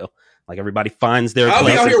 Like everybody finds their place. I'll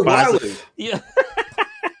be out here wilding. Yeah.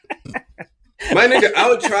 My nigga, I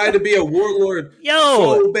would try to be a warlord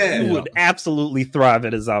so bad. You would absolutely thrive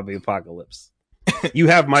in a zombie apocalypse. You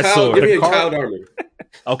have my sword. Give me a child army.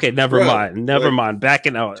 Okay, never mind.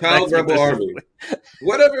 Backing out. Child rebel army.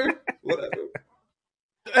 Whatever.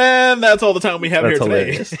 And that's all the time we have here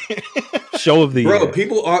today. Show of the year.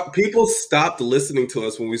 People stopped listening to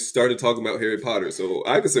us when we started talking about Harry Potter, so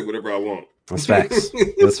I can say whatever I want. That's facts.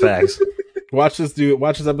 Watch this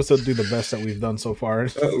episode do the best that we've done so far.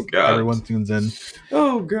 Oh god. Everyone tunes in.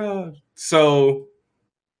 Oh god. So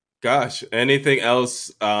gosh, anything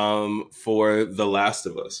else for The Last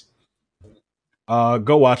of Us?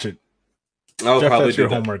 Go watch it. I'll Jeff, probably that's do your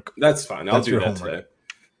that. homework. That's fine. I'll do that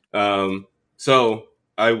today. So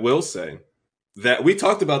I will say that we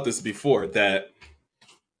talked about this before, that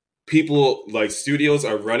people like studios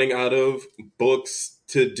are running out of books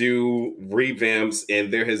to do revamps,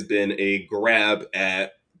 and there has been a grab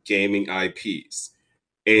at gaming IPs.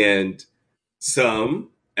 And some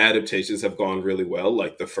adaptations have gone really well,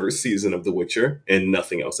 like the first season of The Witcher and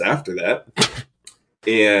nothing else after that.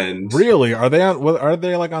 And Really, are they on? Are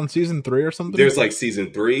they like on season 3 or something? there's like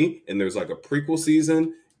season 3, and there's like a prequel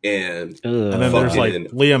season, and and then there's like fucking-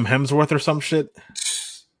 Liam Hemsworth or some shit.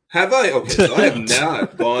 have I? Okay, so I have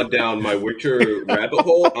not gone down my Witcher rabbit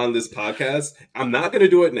hole on this podcast. I'm not going to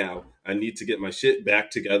do it now. I need to get my shit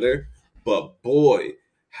back together. But boy,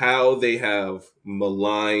 how they have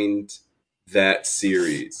maligned that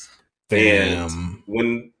series. Damn.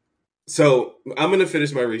 So I'm going to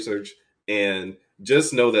finish my research and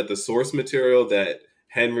just know that the source material that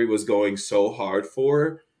Henry was going so hard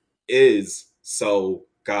for is so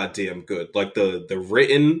goddamn good. Like the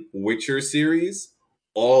written Witcher series,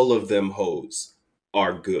 all of them hoes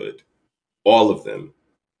are good. All of them.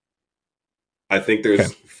 I think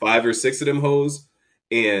there's 5 or 6 of them hoes.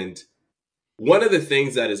 And one of the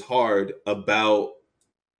things that is hard about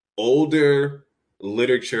older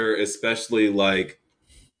literature, especially like,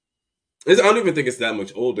 I don't even think it's that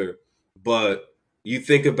much older, but you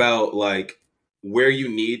think about like where you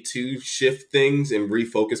need to shift things and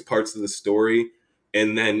refocus parts of the story.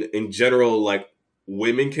 And then in general, like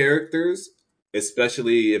women characters,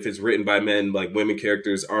 especially if it's written by men, like women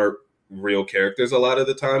characters aren't real characters a lot of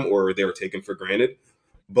the time, or they were taken for granted.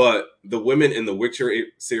 But the women in the Witcher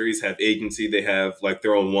series have agency. They have like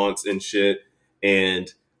their own wants and shit.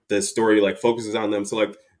 And the story like focuses on them. So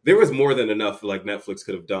like there was more than enough like Netflix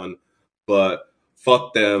could have done, but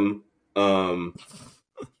fuck them. But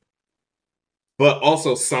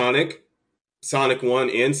also Sonic 1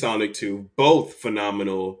 and Sonic 2, both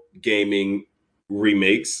phenomenal gaming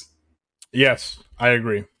remakes. Yes, I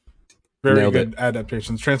agree. Very Nailed good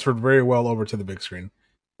adaptations. Transferred very well over to the big screen.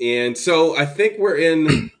 And so I think we're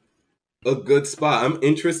in a good spot. I'm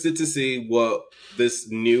interested to see what this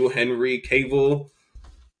new Henry Cavill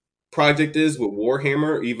project is with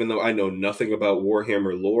Warhammer, even though I know nothing about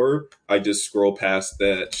Warhammer lore. I just scroll past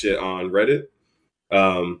that shit on Reddit.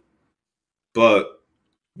 But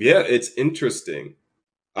yeah, it's interesting.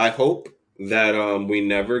 I hope that we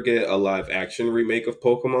never get a live action remake of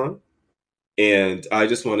Pokemon. And I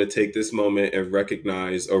just want to take this moment and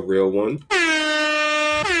recognize a real one.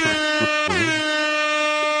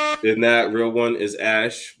 And that real one is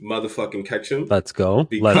Ash motherfucking Ketchum. Let's go.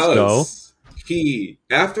 Because Let's go. he,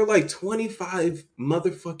 after like 25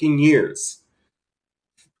 motherfucking years,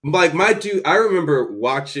 like my dude, I remember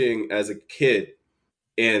watching as a kid,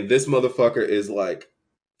 and this motherfucker is like,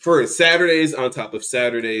 for Saturdays on top of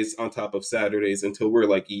Saturdays on top of Saturdays until we're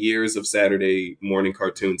like years of Saturday morning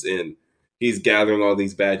cartoons in. He's gathering all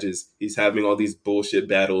these badges. He's having all these bullshit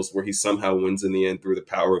battles where he somehow wins in the end through the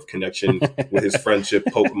power of connection with his friendship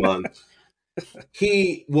Pokemon.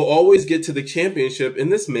 He will always get to the championship,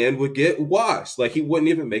 and this man would get washed. Like, he wouldn't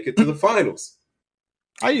even make it to the finals.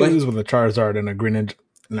 I use with a Charizard and a Greninja.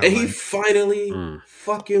 And he finally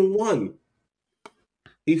fucking won.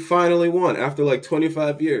 He finally won after like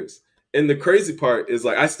 25 years. And the crazy part is,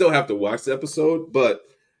 like, I still have to watch the episode, but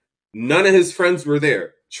none of his friends were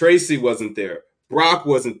there. Tracy wasn't there. Brock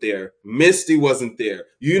wasn't there. Misty wasn't there.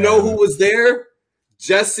 You know who was there?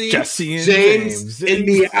 Jesse and James, and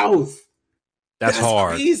Meowth. That's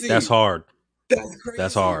hard. Crazy. That's hard. That's crazy.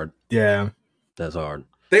 That's hard. Yeah. That's hard.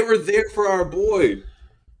 They were there for our boy.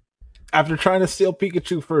 After trying to steal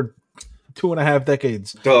Pikachu for 2.5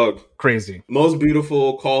 decades. Doug. Crazy. Most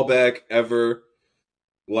beautiful callback ever.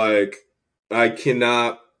 Like, I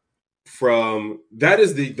cannot that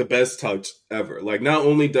is the best touch ever. Like, not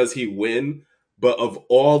only does he win, but of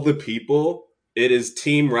all the people, it is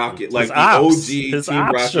Team Rocket. Like, the OG his Team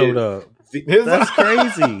ops Rocket showed up. That's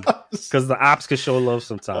crazy. Because the ops can show love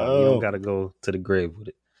sometimes. You don't got to go to the grave with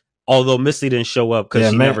it. Although Misty didn't show up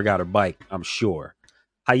because she never got her bike, I'm sure.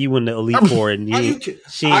 How you win the Elite Four and I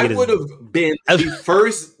would have been the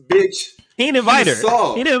first bitch. He didn't invite her.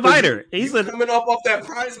 He didn't invite her. He said, coming up off that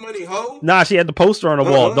prize money, ho? Nah, she had the poster on the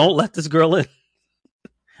wall. Don't let this girl in.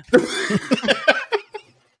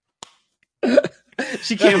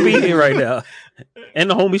 She can't be here right now. And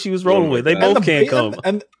the homie she was rolling with. They both can't come.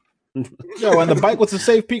 And the bike was a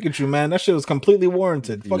safe Pikachu, man. That shit was completely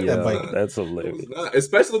warranted. Fuck that bike. That's hilarious.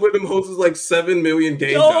 Especially when them hosts is like 7 million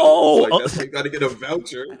games out. Like, that's why you gotta get a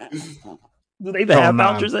voucher. Do they even have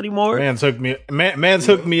vouchers anymore? Man's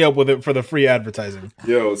hooked me up with it for the free advertising.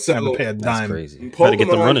 Yo, so I haven't paid a dime. That's crazy. Pokemon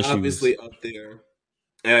get the running obviously shoes up there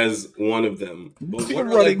as one of them. But what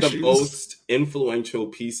are like the most influential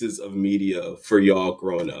pieces of media for y'all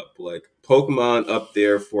growing up? Like, Pokemon up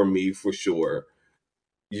there for me for sure.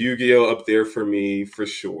 Yu-Gi-Oh up there for me for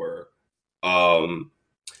sure.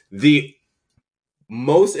 The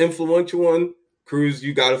most influential one, Cruz,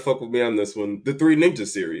 you gotta fuck with me on this one. The Three Ninja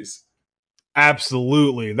series.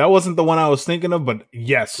 Absolutely. That wasn't the one I was thinking of, but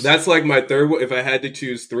yes. That's like my third one. If I had to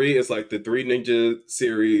choose three, it's like the Three Ninja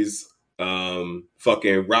series,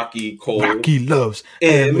 fucking Rocky Cole. Rocky loves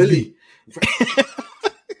Emily.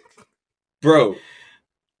 Bro.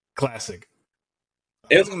 Classic.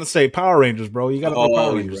 I was gonna say Power Rangers, bro. You gotta put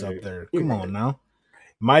Power Rangers up there. Come on now.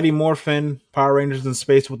 Mighty Morphin, Power Rangers in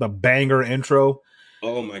Space with a banger intro.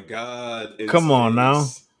 Oh my god. Come on now.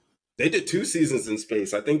 They did 2 seasons in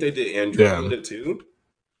space. I think they did Andromeda too.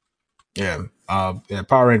 Yeah.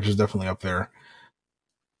 Power Rangers definitely up there.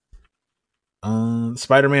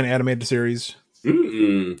 Spider-Man animated series.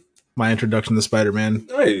 My introduction to Spider-Man.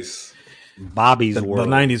 Nice. Bobby's the World.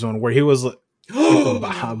 The 90s one where he was like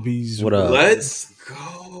Bobby's What up? Let's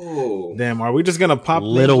go. Damn, are we just gonna pop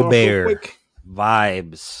Little off Bear real quick?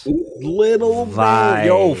 vibes? Little Bear.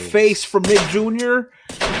 Yo, Face from Nick Jr.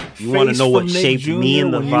 You want to know what shaped me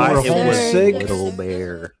in the vibe? It was homesick. Little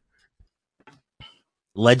Bear.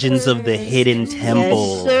 Legends of the Hidden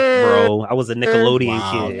Temple, sir. bro. I was a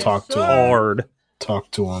Nickelodeon kid. Talk to him. Hard. Talk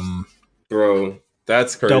to him. Bro,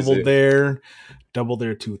 that's crazy. Double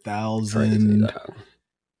Dare 2000.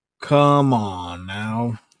 Come on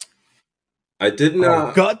now. I did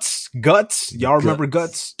not. Guts. Y'all remember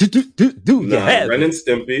Guts? Do you have Ren and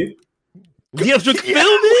Stimpy. Yes, film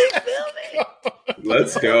it.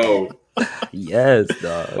 Let's go. Yes,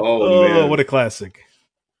 dog. Oh man, what a classic.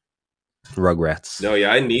 Rugrats. No,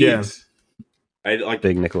 yeah, I like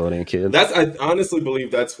big Nickelodeon kid. I honestly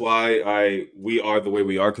believe that's why we are the way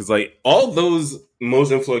we are, because like all those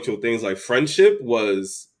most influential things, like friendship,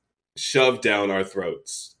 was shoved down our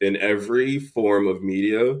throats in every form of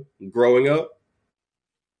media growing up.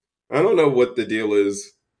 I don't know what the deal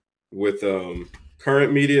is with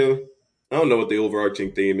current media. I don't know what the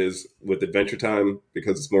overarching theme is with Adventure Time,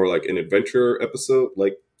 because it's more like an adventure episode,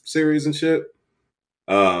 like series and shit.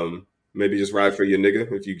 Maybe just ride for your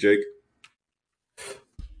nigga if you Jake.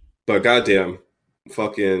 But goddamn,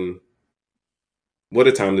 fucking, what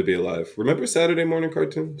a time to be alive. Remember Saturday morning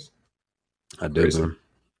cartoons? I do.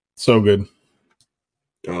 So good.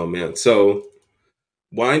 Oh man. So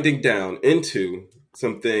winding down into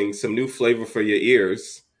some new flavor for your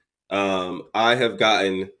ears. I have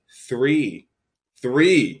gotten three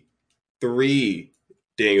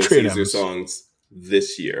Daniel Caesar songs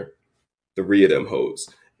this year. 3 of them hoes.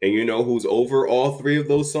 And you know who's over all 3 of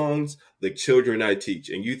those songs? The Children I Teach.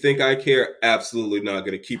 And you think I care? Absolutely not.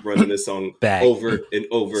 Going to keep running this song over and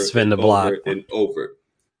over Spin and the block. over and over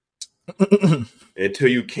until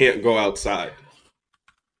you can't go outside.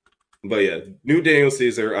 But yeah, new Daniel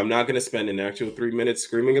Caesar. I'm not going to spend an actual 3 minutes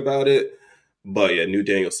screaming about it. But yeah, new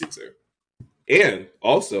Daniel Caesar. And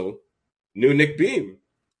also, new Nick Beam.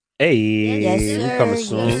 Hey, Yes, sir. coming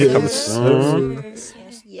soon. Yes, Coming sir.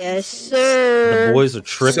 soon. Yes, sir. The boys are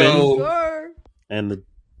tripping, So- and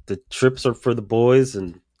the trips are for the boys,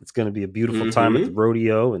 and it's going to be a beautiful time at the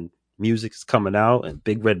rodeo, and music is coming out, and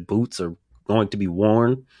big red boots are going to be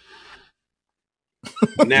worn.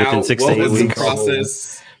 Now, Within 6 to what 8 was the weeks.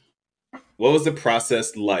 process? What was the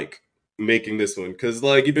process like making this one? Because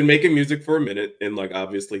like you've been making music for a minute, and like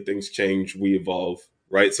obviously things change, we evolve,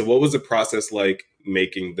 right? So what was the process like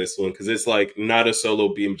making this one? Because it's like not a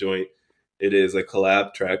solo Beam joint; it is a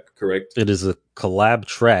collab track, correct? It is a collab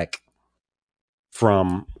track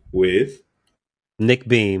from With Nick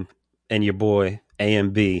Beam and your boy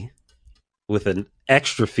AMB, with an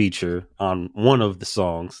extra feature on one of the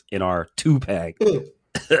songs in our 2-pack. Ooh,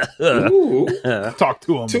 Talk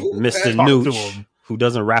to him. Mr. Talk to Nooch, him. who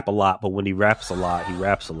doesn't rap a lot, but when he raps a lot, he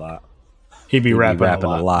raps a lot. He be rapping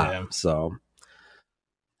a lot. Yeah. So,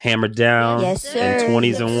 Hammered Down Yes, sir. and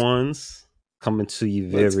 20s and Yes. ones coming to you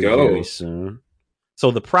Let's very, go. very soon.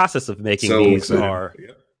 So, the process of making So these excited. are,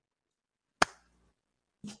 Yeah.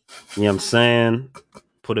 you know what I'm saying?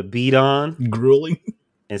 Put a beat on Grueling.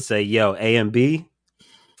 and say, yo, A and B,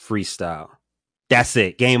 freestyle. That's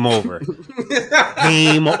it. Game over.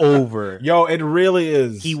 Game over. Yo, it really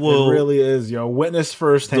is. He will- It really is, yo. Witness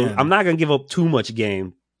firsthand. So I'm not gonna give up too much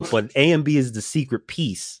game, but A and B is the secret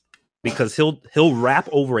piece, because he'll rap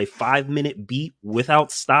over a 5-minute beat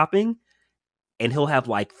without stopping, and he'll have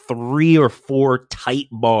like 3 or 4 tight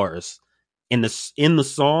bars in the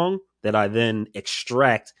song that I then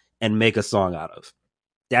extract and make a song out of.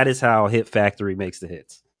 That is how Hit Factory makes the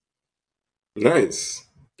hits. Nice.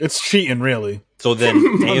 It's cheating, really. So then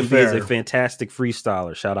A&B is Unfair. a fantastic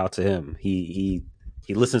freestyler. Shout out to him. He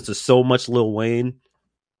listens to so much Lil Wayne.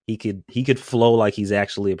 He could flow like he's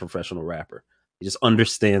actually a professional rapper. He just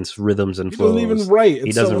understands rhythms and He flows. doesn't even write. It's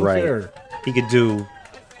He doesn't so write. unfair. He could do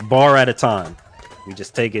bar at a time. We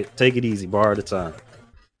just take it easy, bar at a time.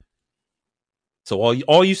 So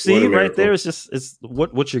all you see What a right miracle. there is just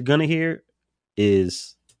what you're gonna hear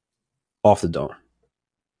is off the dome.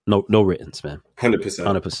 No writtens, man. 100%.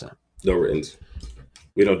 100%. No writtens.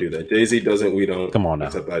 We don't do that. Jay-Z doesn't. We don't. Come on now.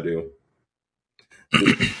 Except I do.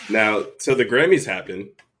 Now, so the Grammys happened.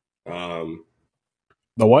 The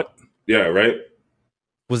what? Yeah, right?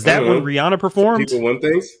 Was that when Rihanna performed? People won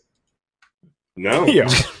things? No. Yeah.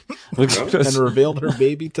 That's And revealed her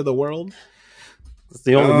baby to the world.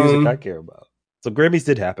 the only music I care about. So Grammys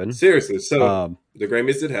did happen. Seriously. So the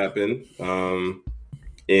Grammys did happen.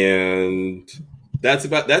 And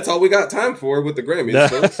that's all we got time for with the Grammys,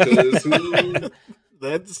 folks. 'Cause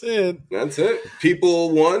That's it. that's it. People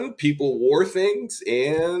won, people wore things,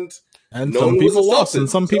 and And no some one was people lost, assaulted. and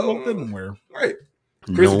some people So, didn't wear. right.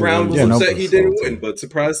 Chris Brown was one upset he didn't assaulted. win, but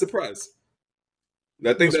surprise, surprise.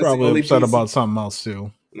 I think He's that's the probably only upset piece about something else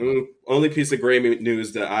too. only piece of Grammy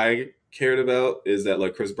news that I cared about is that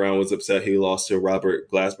like Chris Brown was upset he lost to Robert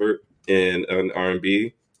Glasper in an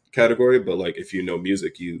R&B category, but like if you know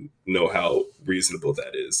music, you know how reasonable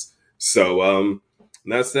that is. So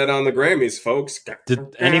that's that on the Grammys, folks.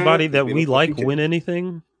 Did anybody that Being we a like fucking kid. win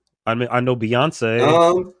anything? I mean, I know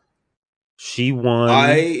Beyonce. She won.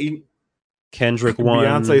 I Kendrick won.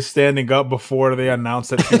 Beyonce standing up before they announced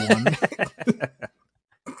that she won.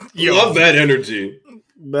 love that energy.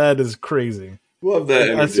 That is crazy. Love that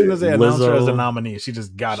energy. As soon as they announced her as a Lizzo. nominee, she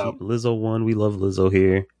just got up. Lizzo won. We love Lizzo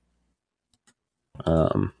here.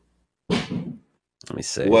 Let me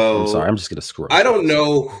see. Well, I'm sorry. I'm just gonna scroll. I don't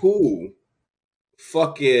know who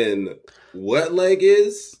fucking Wet Leg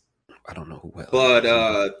is. I don't know who. But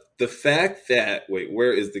the fact that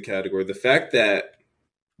where is the category? The fact that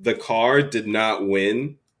the car did not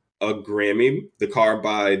win a Grammy, the car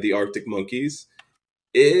by the Arctic Monkeys,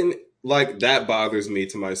 that bothers me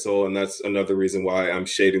to my soul, and that's another reason why I'm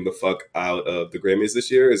shading the fuck out of the Grammys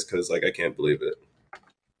this year, is because I can't believe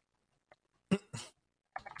it.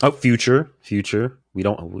 Oh, Future. We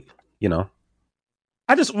don't.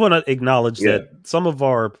 I just want to acknowledge that some of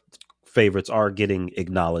our favorites are getting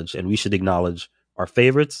acknowledged, and we should acknowledge our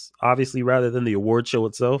favorites, obviously, rather than the award show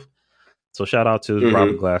itself. So shout out to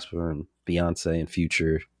Robert Glasper and Beyonce and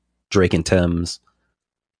Future, Drake and Thames,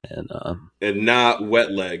 and not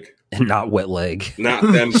Wet Leg. And not Wet Leg. Not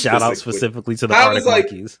them. Shout out specifically to the Arctic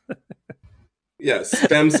Monkeys. Yes,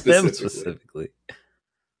 them specifically. Them specifically.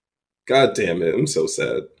 God damn it. I'm so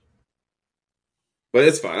sad. But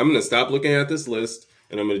it's fine. I'm going to stop looking at this list,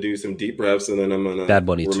 and I'm going to do some deep breaths, and then I'm going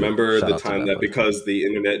to remember the time that because the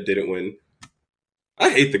internet didn't win. I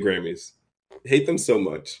hate the Grammys. I hate them so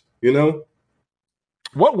much. You know?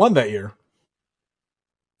 What won that year?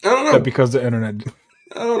 I don't know. That because the internet.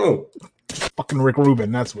 I don't know. Fucking Rick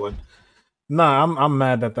Rubin. That's what. Nah, I'm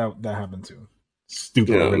mad that happened too.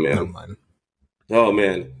 Stupid. Oh, man. Oh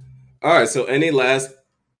man. All right. So, any last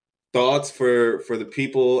thoughts for the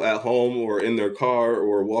people at home or in their car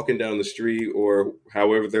or walking down the street or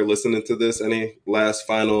however they're listening to this? Any last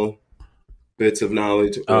final bits of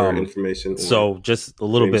knowledge or information? So, just a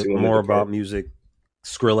little bit more about music.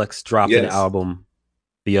 Skrillex dropped an album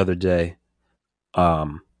the other day.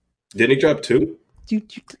 Didn't he drop 2?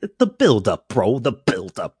 The build up, bro.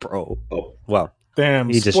 Oh, well, damn.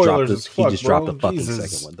 He just dropped the fucking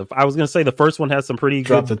second one. I was gonna say the first one has some pretty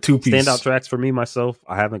good standout tracks for me myself.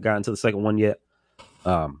 I haven't gotten to the second one yet,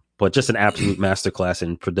 but just an absolute masterclass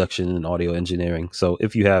in production and audio engineering. So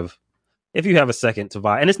if you have a second to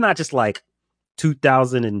buy, and it's not just like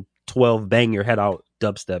 2012 bang your head out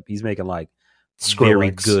dubstep. He's making like very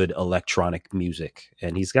good electronic music,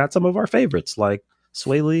 and he's got some of our favorites like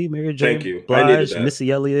Sway Lee, Mary J. Blige,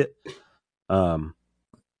 Missy Elliott. And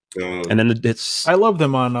then it's I loved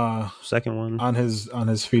him on second one on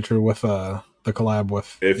his feature with the collab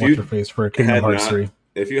with What's Your Face for Kingdom Hearts 3.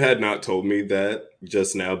 If you had not told me that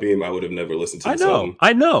just now, Beam, I would have never listened to this album.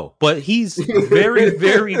 I know, but he's very,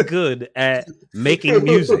 very good at making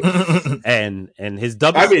music, and his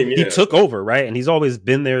dubs. He took over, right? And he's always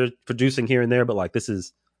been there producing here and there, but like this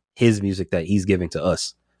is his music that he's giving to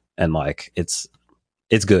us, and like it's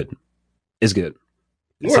good. It's good.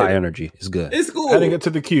 It's high energy. It's good. It's cool. Adding it to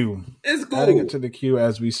the queue. It's cool. Adding it to the queue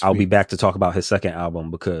as we speak. I'll be back to talk about his second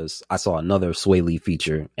album because I saw another Sway Lee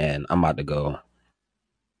feature, and I'm about to go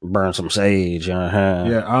burn some sage.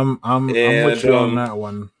 Yeah, I'm with you on that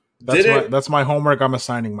one. That's my homework. I'm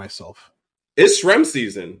assigning myself. It's Shrem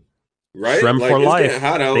season, right? Shrem for life.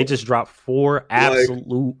 They just dropped 4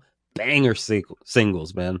 absolute banger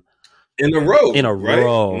singles, man. In a row.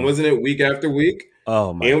 Row. And wasn't it week after week?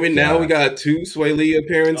 Oh my God. And now we got 2 Sway Lee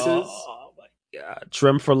appearances. Oh my God.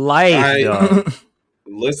 Shrem for life.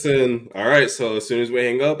 Listen, all right. So as soon as we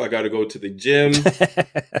hang up, I got to go to the gym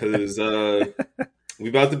because we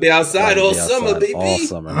about to be outside all summer, baby. All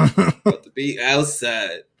summer. About to be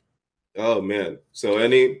outside. Oh man. So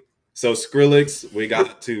Skrillex, we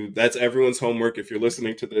got to. That's everyone's homework. If you're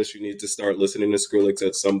listening to this, you need to start listening to Skrillex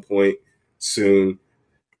at some point soon.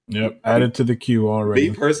 Yep, added to the queue already.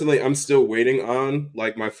 Me personally, I'm still waiting on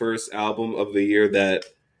like my first album of the year that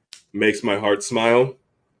makes my heart smile.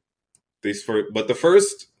 But the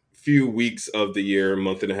first few weeks of the year,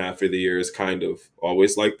 month and a half of the year is kind of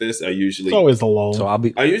always like this. It's always a lull. So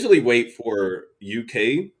I usually wait for the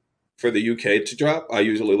UK to drop. I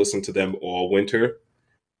usually listen to them all winter.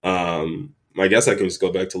 I guess I can just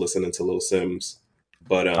go back to listening to Lil Sims.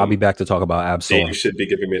 But I'll be back to talk about Absol Dave should be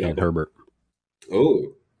giving me and that. Herbert.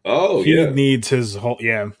 Oh, he yeah. needs his whole.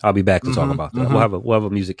 Yeah, I'll be back to talk about that. mhm. We'll have a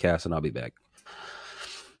music cast, and I'll be back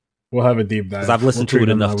we'll have a deep dive. because I've listened to treat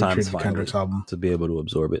it him enough how we times treated finally Kendrick's album. to be able to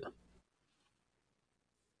absorb it.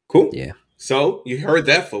 Cool. Yeah. So you heard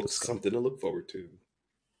that, folks. Something to look forward to.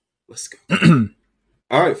 Let's go.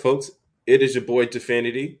 All right, folks. It is your boy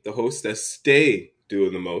Definity, the host that stay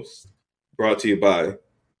doing the most. Brought to you by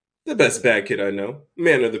the best bad kid I know,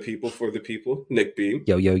 man of the people for the people, Nick Beam,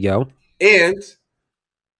 Yo. and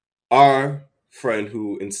our friend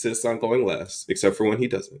who insists on going last, except for when he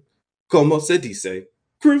doesn't. Como se dice,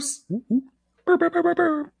 Cruz. All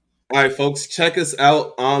right, folks, check us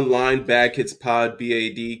out online, badkidspod,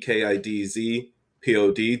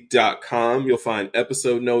 badkidspod.com. You'll find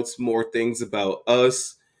episode notes, more things about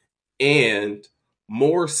us, and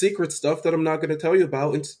more secret stuff that I'm not going to tell you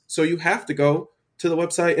about. And so you have to go to the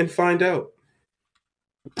website and find out.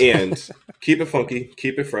 And keep it funky,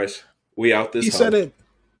 keep it fresh. We out this He said hump. it.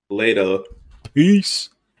 Later. Peace.